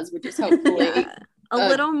Mia does, which is hopefully Yeah. A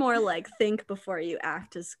little more like think before you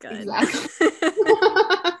act is good. Exactly.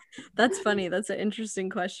 That's funny. That's an interesting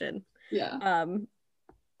question. Yeah.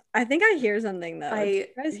 I think I hear something though. Do you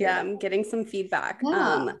guys hear that? I'm getting some feedback.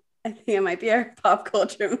 Yeah. I think it might be our pop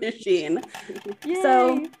culture machine. Yay.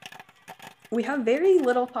 So we have very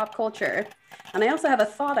little pop culture. And I also have a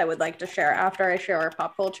thought I would like to share after I share our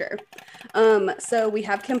pop culture. So we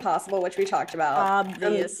have Kim Possible, which we talked about.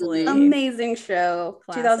 Obviously. Amazing show,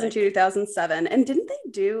 Classic. 2002, 2007. And didn't they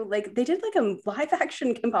did like a live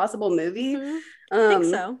action Kim Possible movie? Mhm. I think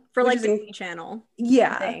so. For which like is Disney Channel. I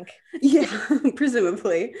Yeah. think. Yeah,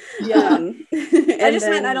 presumably. Yeah. I just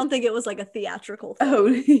meant I don't think it was like a theatrical thing. Oh,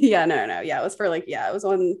 yeah, no. Yeah, it was for like, it was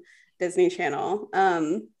on Disney Channel.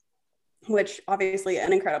 Which obviously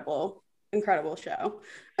an incredible show.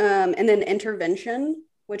 And then Intervention,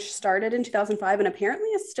 which started in 2005 and apparently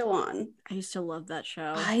is still on. I used to love that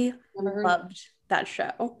show. I Never heard of loved that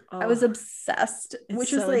show. I was Oh, obsessed, it's which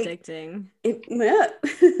so was like addicting. so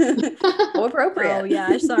appropriate. Oh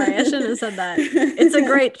yeah, sorry, I shouldn't have said that. It's a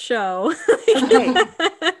great show. Okay.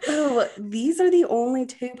 So these are the only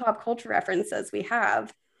 2 pop culture references we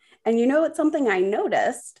have. And you know what's something I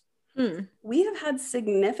noticed? We have had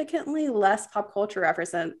significantly less pop culture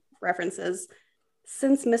references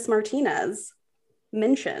since Miss Martinez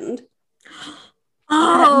mentioned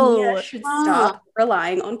that Mia should stop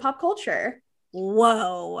relying on pop culture.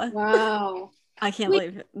 Whoa. Wow. I can't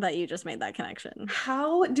believe that you just made that connection.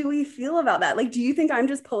 How do we feel about that? Like, do you think I'm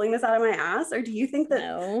just pulling this out of my ass, or do you think that?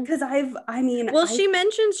 No. Because she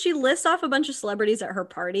mentions she lists off a bunch of celebrities at her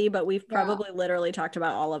party, but we've probably literally talked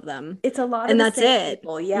about all of them. It's a lot, and of that's the same it.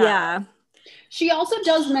 People. Yeah. She also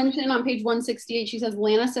does mention on page 168, she says,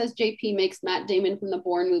 Lana says JP makes Matt Damon from the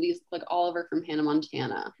Bourne movies look like Oliver from Hannah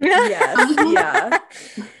Montana. Yes, yeah.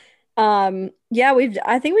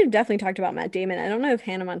 I think we've definitely talked about Matt Damon. I don't know if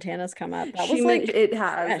Hannah Montana's come up. That was like it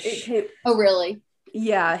has. fresh. It came, Oh, really?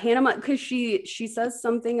 yeah, Hannah, because she says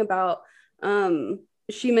something about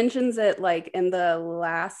she mentions it like in the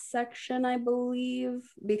last section, I believe,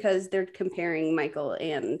 because they're comparing Michael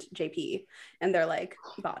and JP and their like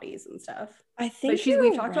bodies and stuff. I think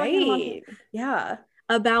we've talked about Hannah Montana. Yeah.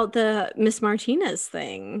 About the Miss Martinez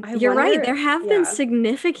thing. I You're wonder- right. There have been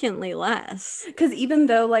significantly less. Because even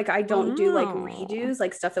though like I don't do like Wow. redos,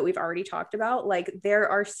 like stuff that we've already talked about, like there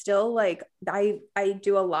are still like I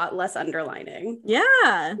do a lot less underlining.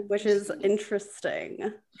 Yeah. Which is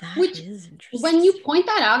interesting. That is interesting. When you point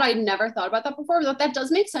that out, I'd never thought about that before, but that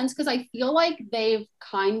does make sense because I feel like they've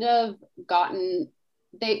kind of gotten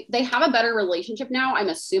they have a better relationship now, I'm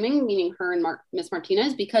assuming, meaning her and Miss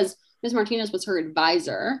Martinez, because Miss Martinez was her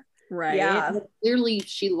advisor. Right. Yeah. Clearly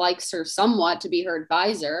she likes her somewhat to be her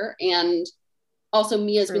advisor. And also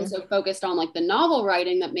Mia's been so focused on like the novel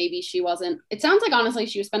writing that maybe she wasn't, it sounds like honestly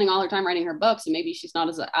she was spending all her time writing her books and maybe she's not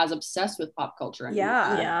as obsessed with pop culture anymore.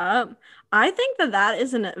 Yeah. I think that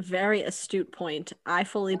is a very astute point. I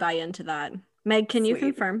fully buy into that. Meg, can you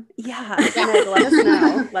confirm? Yeah. Meg, let us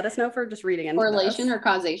know. Let us know if we're just reading into correlation this. or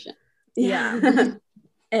causation. Yeah.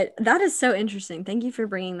 That is so interesting. Thank you for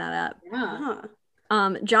bringing that up. Yeah.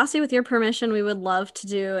 Jossie, with your permission, we would love to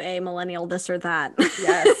do a millennial this or that.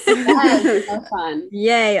 Yes. Yes, so fun.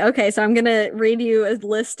 Yay. Okay, so I'm going to read you a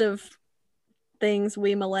list of things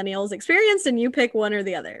we millennials experienced and you pick one or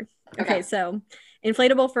the other. Okay, so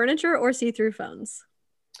inflatable furniture or see-through phones?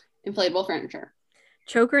 Inflatable furniture.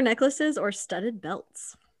 Choker necklaces or studded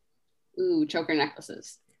belts? Ooh, choker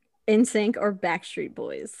necklaces. NSYNC or Backstreet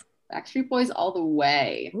Boys? Backstreet Boys all the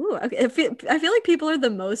way. Ooh, okay. I feel like people are the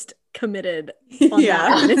most committed on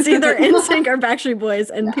that one. It's either NSYNC or Backstreet Boys,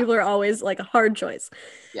 and people are always like a hard choice.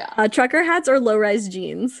 Yeah. Trucker hats or low-rise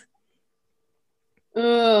jeans?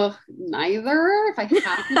 Neither. If I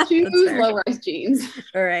have to choose, low-rise jeans.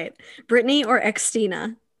 All right. Britney or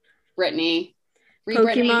Xtina? Britney. Free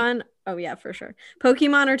Pokemon. Britney. Oh yeah, for sure.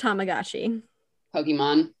 Pokemon or Tamagotchi?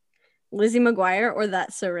 Pokemon. Lizzie McGuire or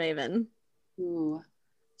That's So Raven? Ooh.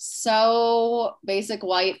 So basic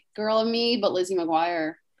white girl of me, but Lizzie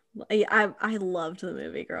McGuire. I loved the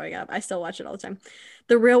movie growing up. I still watch it all the time.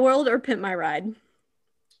 The Real World or Pimp My Ride?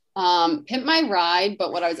 Pimp My Ride,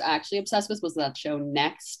 but what I was actually obsessed with was that show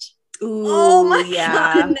Next. Ooh, Oh my yeah.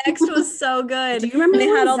 god, Next was so good. Do you remember they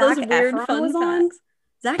when had all Zac those weird Efron fun was on? facts.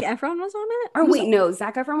 Zac Efron was on it? Oh wait, no,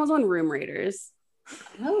 Zac Efron was on Room Raiders.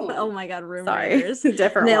 Oh my god, Room Sorry, Raiders.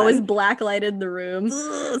 different They always one. blacklighted the rooms.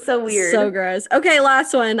 Ugh, so weird. So gross. Okay,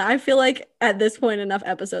 last one. I feel like at this point enough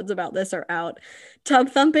episodes about this are out. Tub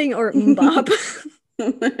thumping or mbop?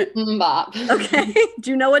 Mbop. Okay.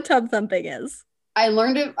 Do you know what tub thumping is? I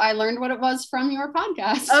learned what it was from your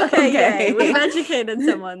podcast. Okay. Yay. We've educated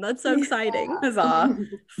someone. That's so exciting. Huzzah.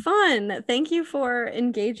 Fun. Thank you for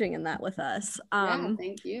engaging in that with us. Yeah,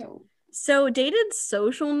 thank you. So dated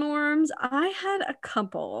social norms, I had a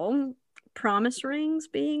couple. Promise rings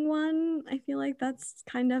being one. I feel like that's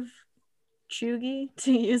kind of chuggy,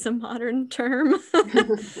 to use a modern term. What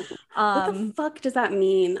the fuck does that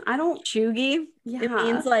mean? I don't. Chuggy. Yeah. It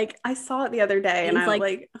means like I saw it the other day, and I was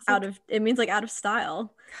like it means like out of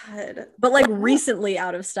style. God. But like recently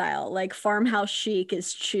out of style, like farmhouse chic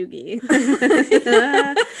is chuggy.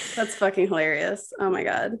 That's fucking hilarious. Oh my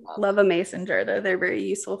god, love a mason jar though. They're very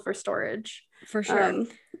useful for storage for sure.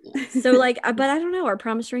 So like, but I don't know. Are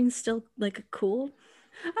promise rings still like cool?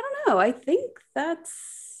 I don't know. I think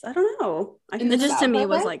that's. I don't know. It just to me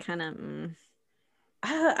was like kind of.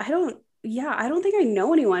 I don't. Yeah, I don't think I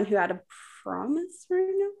know anyone who had a promise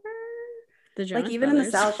ring ever. Like even in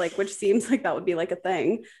the South, like which seems like that would be like a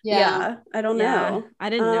thing. Yeah, I don't know. I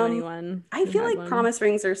didn't know anyone. I feel like promise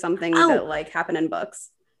rings are something that like happen in books.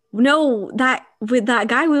 No, that with that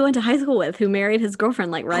guy we went to high school with who married his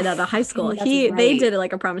girlfriend like right out of high school. They did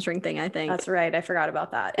like a promise ring thing, I think. That's right. I forgot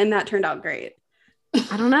about that. And that turned out great.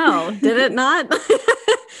 I don't know. Did it not?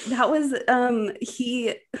 That was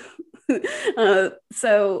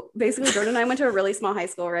so basically Jordan and I went to a really small high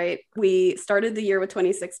school, right? We started the year with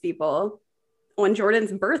 26 people. On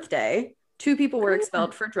Jordan's birthday, 2 people were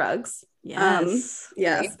expelled for drugs. Yes.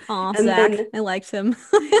 Yes. Aw, Zach. I liked him.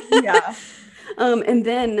 Yeah. And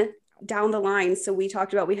then down the line, so we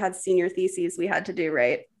talked about we had senior theses we had to do,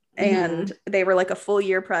 right? And they were like a full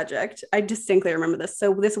year project. I distinctly remember this.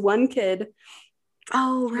 So this one kid,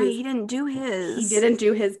 he didn't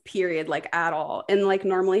do his period like at all, and like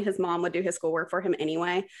normally his mom would do his schoolwork for him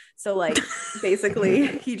anyway, so like basically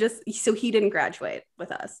he didn't graduate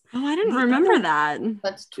with us. I didn't remember that.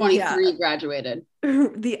 That's 23 graduated.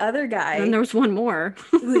 The other guy, and there was one more.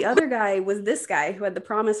 The other guy was this guy who had the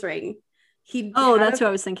promise ring. That's who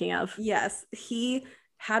I was thinking of. Yes, he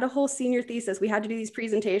had a whole senior thesis. We had to do these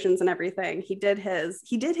presentations and everything. He did his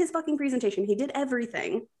fucking presentation. He did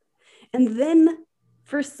everything. And then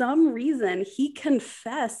for some reason, he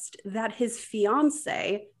confessed that his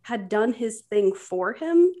fiance had done his thing for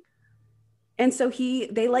him. And so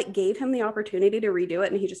they like gave him the opportunity to redo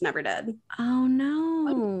it, and he just never did. Oh no.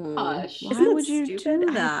 Oh, gosh. Why would you do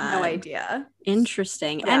that? I have no idea.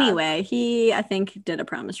 Interesting. Yeah. Anyway, he, I think, did a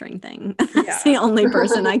promise ring thing. That's the only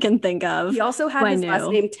person I can think of. He also had his last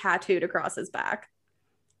name tattooed across his back.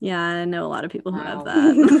 Yeah, I know a lot of people who have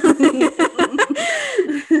that.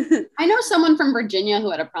 I know someone from Virginia who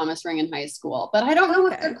had a promise ring in high school, but I don't know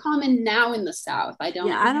if they're common now in the South. I don't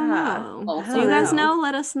know. Do you guys know?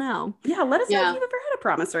 Let us know. Yeah, let us know if you've ever had a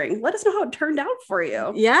promise ring. Let us know how it turned out for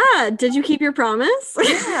you. Yeah. Did you keep your promise?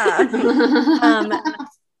 Yeah.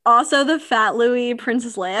 Also, the Fat Louie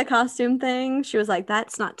Princess Leia costume thing. She was like,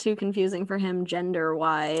 that's not too confusing for him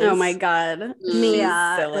gender-wise. Oh my God.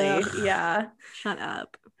 Mia. Silly. Ugh. Yeah. Shut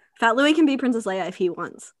up. Fat Louie can be Princess Leia if he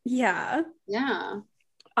wants. Yeah. Yeah.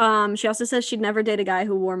 She also says she'd never date a guy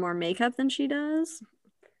who wore more makeup than she does.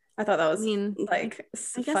 I thought that was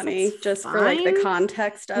funny just fine. for like the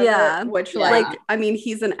context of it, which like, I mean,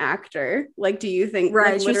 he's an actor. Like, do you think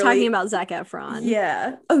she was talking about Zac Efron.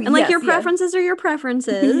 Yeah. Oh, and like your preferences are your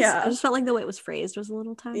preferences. Yeah. I just felt like the way it was phrased was a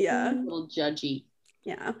little tacky. Yeah. A little judgy.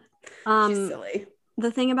 Yeah. She's silly.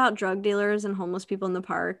 The thing about drug dealers and homeless people in the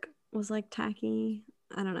park was like tacky.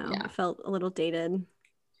 I don't know. Yeah. It felt a little dated.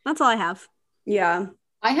 That's all I have. Yeah.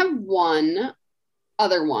 I have one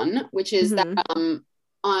other one, which is that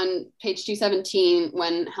on page 217,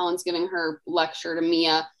 when Helen's giving her lecture to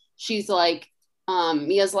Mia, she's like,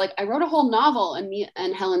 Mia's like, I wrote a whole novel,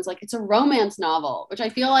 and Helen's like, it's a romance novel, which I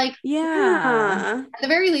feel like, yeah, at the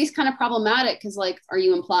very least, kind of problematic, because like, are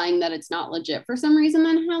you implying that it's not legit for some reason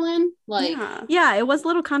then, Helen? Like, yeah, it was a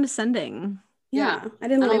little condescending. Yeah, I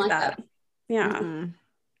didn't like that. Yeah.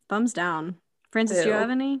 Thumbs down. Francis, do you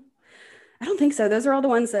have any? I don't think so. Those are all the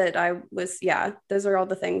ones that those are all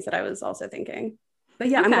the things that I was also thinking. But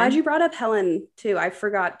yeah, I'm glad you brought up Helen too. I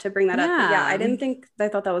forgot to bring that up. But yeah, I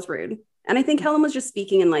thought that was rude. And I think Helen was just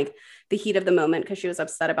speaking in like the heat of the moment because she was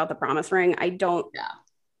upset about the promise ring.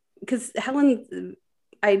 Because Helen,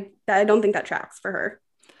 I don't think that tracks for her.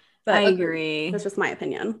 But I agree. That's just my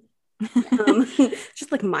opinion.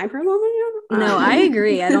 Just like my problem. No, I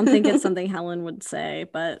agree. I don't think it's something Helen would say,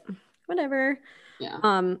 but whatever.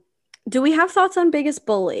 Yeah. Do we have thoughts on biggest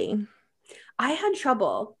bully? I had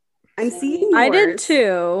trouble. I'm Same. seeing yours. I did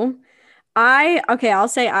too. I'll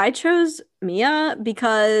say I chose Mia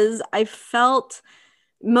because I felt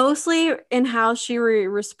mostly in how she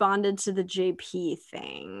responded to the JP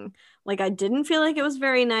thing. Like, I didn't feel like it was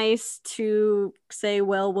very nice to say,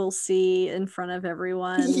 well, we'll see in front of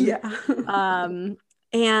everyone. Yeah.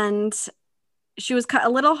 And she was a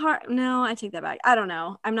little hard. No, I take that back. I don't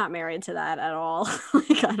know. I'm not married to that at all.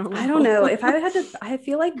 Like, I don't know. If I had to, I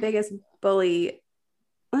feel like biggest bully.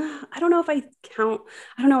 I don't know if I count.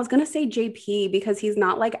 I don't know. I was gonna say JP because he's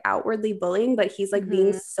not like outwardly bullying, but he's like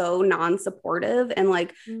being so non-supportive and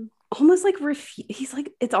like almost like he's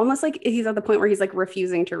like, it's almost like he's at the point where he's like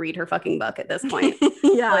refusing to read her fucking book at this point.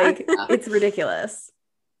 Yeah, like it's ridiculous.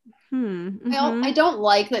 I don't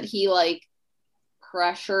like that he like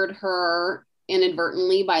pressured her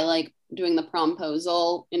inadvertently by like doing the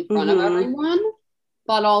promposal in front of everyone.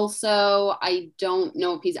 But also, I don't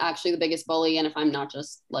know if he's actually the biggest bully and if I'm not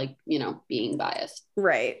just like, you know, being biased.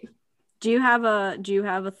 Right. Do you have a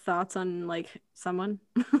thoughts on like someone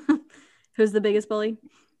who's the biggest bully?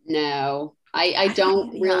 No, I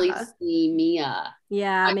don't really see Mia.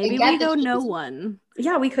 Yeah, maybe we go no one.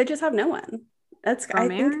 Yeah, we could just have no one. That's Has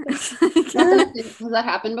that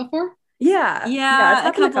happened before? Yeah. Yeah,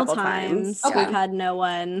 a couple times. Okay. We've had no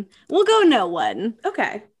one. We'll go no one.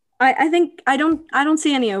 Okay. I think I don't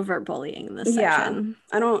see any overt bullying in this section.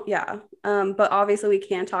 I don't. Yeah. But obviously we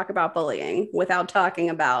can't talk about bullying without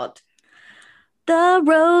talking about the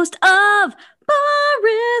roast of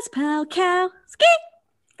Boris Palkowski.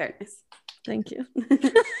 Very nice. Thank you.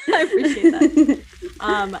 I appreciate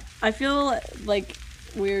that. I feel like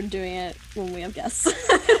we're doing it when we have guests.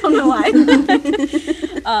 I don't know why.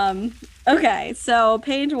 Okay, so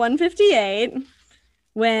page 158.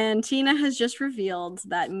 When Tina has just revealed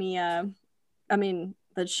that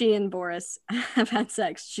that she and Boris have had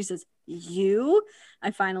sex, she says, "You?"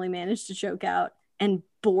 I finally managed to choke out. And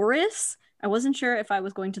Boris? I wasn't sure if I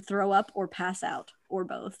was going to throw up or pass out, or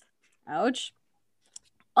both. Ouch.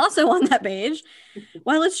 Also on that page,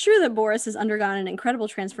 while it's true that Boris has undergone an incredible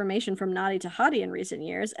transformation from naughty to hottie in recent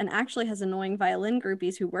years and actually has annoying violin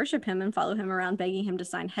groupies who worship him and follow him around begging him to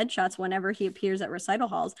sign headshots whenever he appears at recital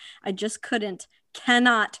halls, I just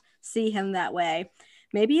cannot see him that way.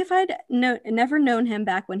 Maybe if I'd never known him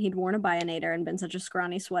back when he'd worn a Bionator and been such a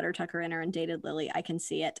scrawny sweater tucker inner and dated Lily, I can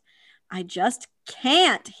see it. I just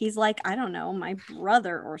can't. He's like, I don't know, my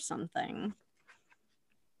brother or something.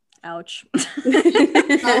 Ouch.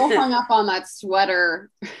 So hung up on that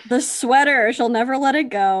sweater. The sweater, she'll never let it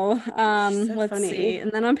go. Let's funny. see.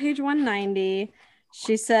 And then on page 190,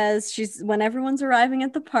 she says when everyone's arriving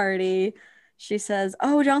at the party, she says,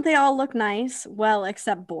 "Oh, don't they all look nice? Well,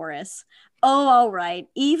 except Boris." Oh, all right.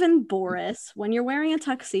 Even Boris, when you're wearing a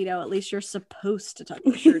tuxedo, at least you're supposed to tuck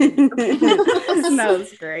the shirt in. That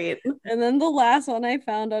was great. And then the last one I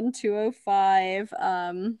found on 205,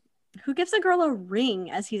 who gives a girl a ring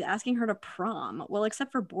as he's asking her to prom? Well,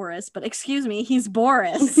 except for Boris, but excuse me, he's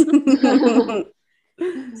Boris. So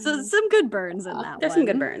some good burns in that There's one. some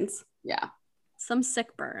good burns. Yeah. Some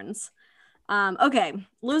sick burns. Okay,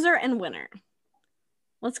 loser and winner.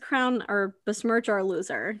 Let's crown or besmirch our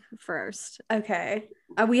loser first. Okay.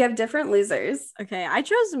 We have different losers. Okay, I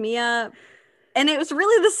chose Mia. And it was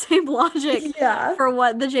really the same logic for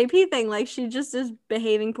what the JP thing, like she just is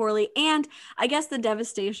behaving poorly. And I guess the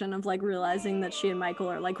devastation of like realizing that she and Michael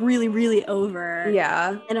are like really, really over.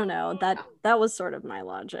 Yeah. I don't know. That was sort of my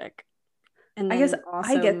logic. And then I guess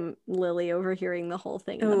also I get Lily overhearing the whole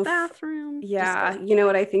thing in the bathroom. Yeah, you know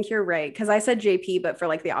what? I think you're right. Because I said JP, but for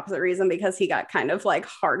like the opposite reason, because he got kind of like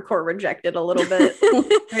hardcore rejected a little bit,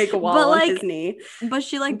 like wall on his knee. But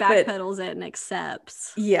she like backpedals it and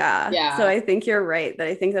accepts. Yeah. So I think you're right. That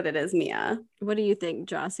I think that it is Mia. What do you think,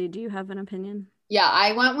 Jossie? Do you have an opinion? Yeah,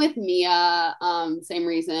 I went with Mia. Same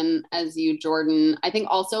reason as you, Jordan. I think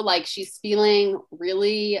also like she's feeling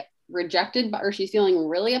really rejected or she's feeling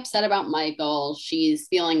really upset about Michael. She's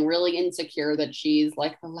feeling really insecure that she's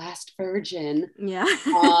like the last virgin. Yeah.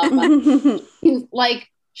 Like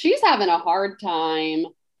she's having a hard time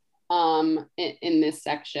in this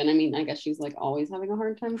section. I mean, I guess she's like always having a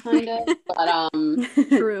hard time kind of, but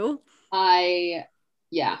true. I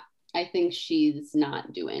think she's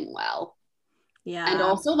not doing well. Yeah. And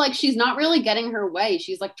also like she's not really getting her way.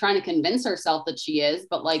 She's like trying to convince herself that she is,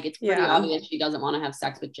 but like it's pretty obvious she doesn't want to have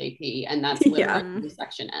sex with JP, and that's literally where the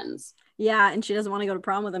section ends. Yeah, and she doesn't want to go to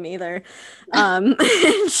prom with him either.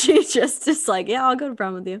 She just is like, yeah, I'll go to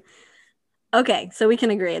prom with you. Okay, so we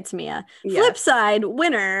can agree it's Mia. Yes. Flip side,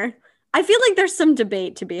 winner. I feel like there's some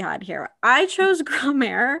debate to be had here. I chose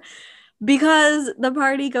Grammaire because the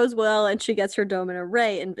party goes well and she gets her Domina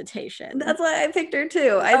Ray invitation. That's why I picked her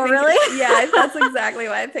too. Really? Yeah, that's exactly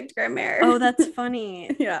why I picked Grammaire. Oh, that's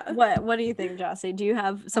funny. Yeah. What do you think, Jossie? Do you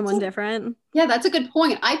have someone different? Yeah, that's a good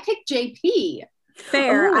point. I picked JP.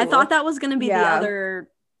 Fair. I Ooh. thought that was going to be the Yeah. other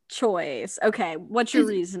choice. Okay, what's your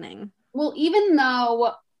reasoning? Well, even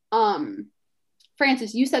though,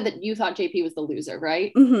 Frances, you said that you thought JP was the loser,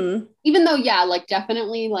 right? Mm-hmm. Even though, yeah, like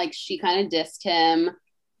definitely, like she kind of dissed him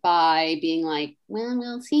by being like, well,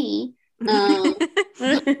 we'll see. We'll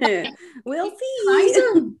see.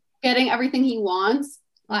 Kind of getting everything he wants.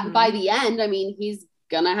 By the end, I mean, he's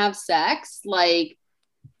gonna have sex. Like,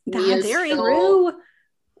 That's true.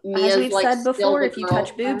 As we've said before, if you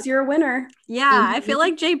touch boobs, you're a winner. Yeah, I feel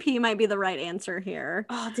like JP might be the right answer here.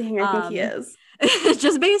 Oh, dang, I think he is.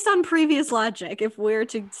 Just based on previous logic, if we're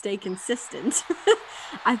to stay consistent,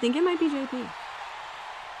 I think it might be JP.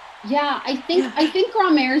 Yeah, I think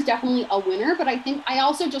Grammaire is definitely a winner, but I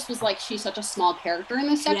also just was like, she's such a small character in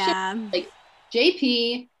this section. Yeah. Like,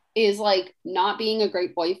 JP is like not being a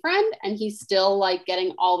great boyfriend, and he's still like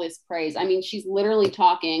getting all this praise. I mean, she's literally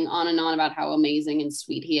talking on and on about how amazing and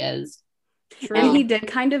sweet he is. True. And he did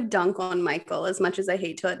kind of dunk on Michael, as much as I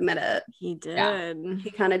hate to admit it. He did. Yeah,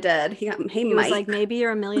 he kind of did. Hey, He Mike. was like, maybe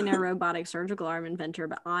you're a millionaire robotic surgical arm inventor,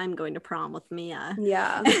 but I'm going to prom with Mia.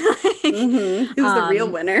 Yeah. Like, Mm-hmm. Who's the real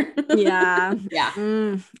winner? Yeah.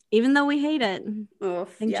 Yeah. Even though we hate it. I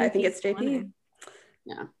think it's JP. Winning.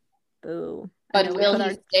 Yeah. Boo. But will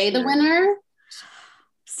he stay the winner?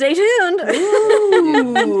 Stay tuned.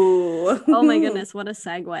 Ooh. Oh my goodness, what a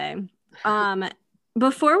segue.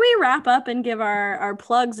 Before we wrap up and give our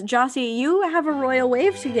plugs, Jossie, you have a royal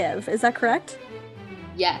wave to give. Is that correct?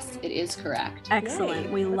 Yes, it is correct. Excellent.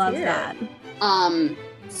 Yay. We Let's love hear that.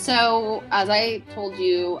 So as I told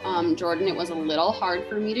you, Jordan, it was a little hard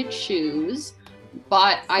for me to choose,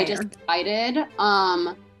 but I just decided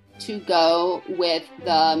to go with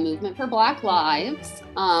the Movement for Black Lives.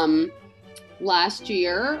 Last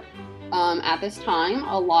year, at this time,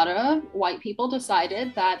 a lot of white people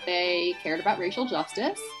decided that they cared about racial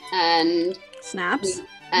justice, and Snaps.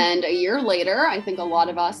 And a year later, I think a lot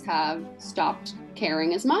of us have stopped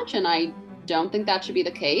caring as much, and I don't think that should be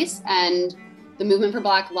the case. And the Movement for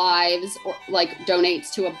Black Lives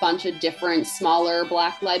donates to a bunch of different smaller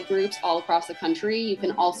Black-led groups all across the country. You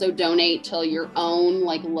can also donate to your own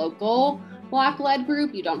local Black-led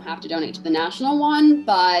group. You don't have to donate to the national one,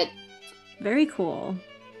 but very cool.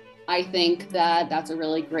 I think that that's a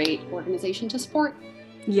really great organization to support.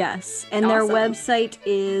 Yes, and their website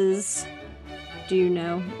is... Do you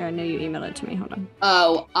know? I know you emailed it to me. Hold on.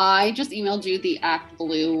 Oh, I just emailed you the Act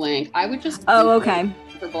Blue link. I would just okay.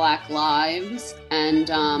 For Black Lives, and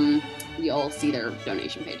you'll see their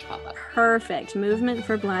donation page pop up. Perfect. Movement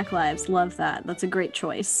for Black Lives. Love that. That's a great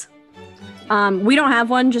choice. We don't have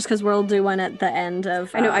one just because we'll do one at the end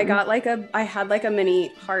of. I know. I had a mini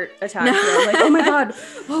heart attack. I was like,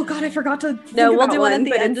 oh god, I forgot to. No, we'll do one at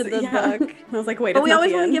the end of the book. I was like, wait. But we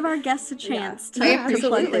always want to give our guests a chance to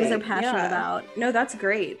plug things they're passionate about. No, that's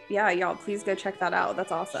great. Yeah, y'all, please go check that out.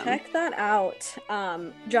 That's awesome. Check that out.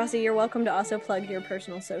 Jossie, you're welcome to also plug your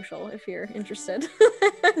personal social if you're interested.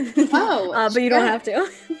 But you don't have to.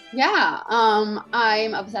 Yeah.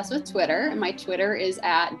 I'm obsessed with Twitter, and my Twitter is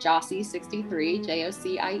at Jossie63,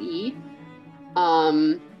 Jocie.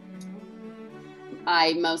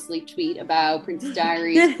 I mostly tweet about Princess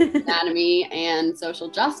Diaries, anatomy, and social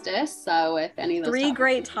justice. So if any of those three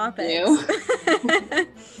great topics.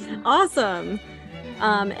 Awesome.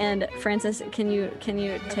 And Frances, can you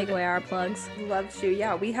take away our plugs? Love to.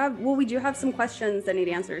 Yeah, we do have some questions that need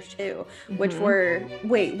answers too, which were,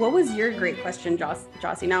 what was your great question,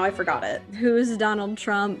 Jossie? Now I forgot it. Who's Donald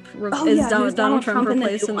Trump? Who's Donald Trump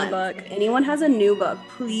replaced in the book? If anyone has a new book,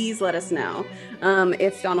 please let us know.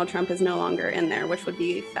 If Donald Trump is no longer in there, which would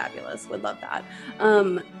be fabulous. Would love that.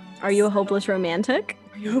 Are you a hopeless romantic?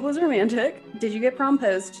 Are you a hopeless romantic? Did you get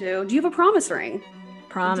proposed to? Do you have a promise ring?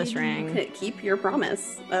 Promise ring. You keep your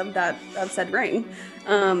promise of said ring.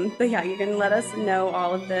 But yeah, you can let us know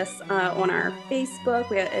all of this on our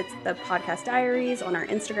Facebook. It's the Podcast Diaries. On our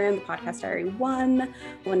Instagram, the Podcast Diary 1.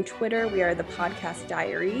 On Twitter, we are the Podcast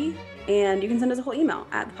Diary. And you can send us a whole email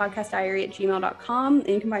at thepodcastdiary@gmail.com. And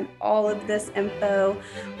you can find all of this info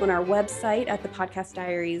on our website at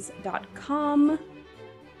thepodcastdiaries.com.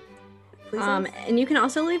 And you can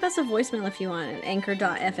also leave us a voicemail if you want at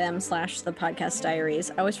anchor.fm/thepodcastdiaries.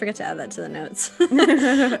 I always forget to add that to the notes.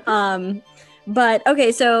 But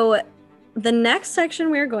okay, so the next section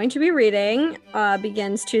we're going to be reading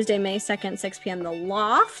begins Tuesday, May 2nd, 6 p.m. The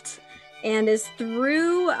Loft, and is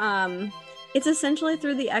through, it's essentially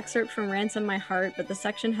through the excerpt from Ransom My Heart, but the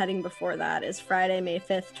section heading before that is Friday, May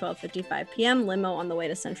 5th, 12:55 p.m., limo on the way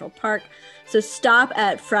to Central Park. So stop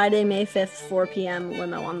at Friday, May 5th, 4 p.m.,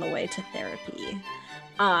 limo on the way to therapy.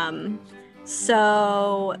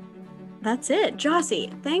 So that's it.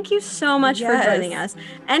 Jossie, thank you so much for joining us.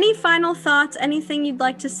 Any final thoughts, anything you'd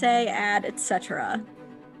like to say, add, etc.?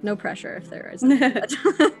 No pressure if there is.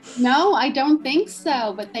 No, I don't think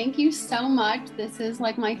so. But thank you so much. This is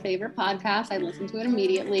like my favorite podcast. I listen to it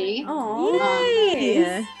immediately. Oh,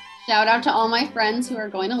 yay! Shout out to all my friends who are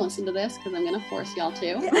going to listen to this because I'm going to force y'all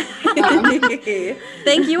to.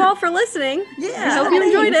 Thank you all for listening. Yeah, I hope you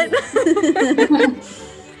enjoyed it.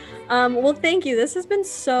 Well, thank you. This has been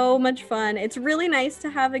so much fun. It's really nice to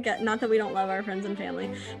have a guest, not that we don't love our friends and family,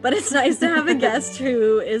 but it's nice to have a guest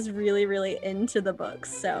who is really, really into the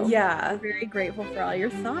books. So yeah, I'm very grateful for all your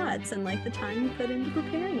thoughts and like the time you put into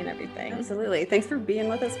preparing and everything. Absolutely. Thanks for being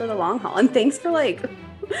with us for the long haul. And thanks for like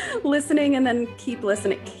listening and then keeping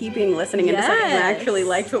listening and deciding you actually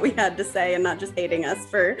liked what we had to say and not just hating us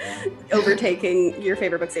for overtaking your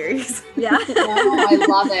favorite book series. Yeah. No, I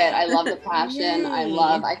love it. I love the passion.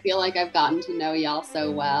 I feel like I've gotten to know y'all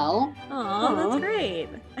so well. Oh, that's great.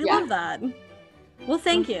 I love that. Well,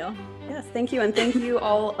 thank you. Yes, thank you. And thank you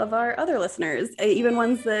all of our other listeners, even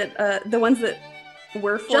ones that, the ones that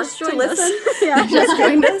were forced to listen. Yeah, just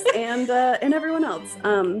joined us and everyone else.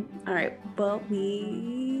 All right. Well,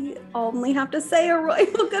 we only have to say a royal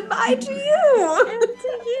goodbye to you. And to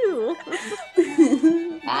you.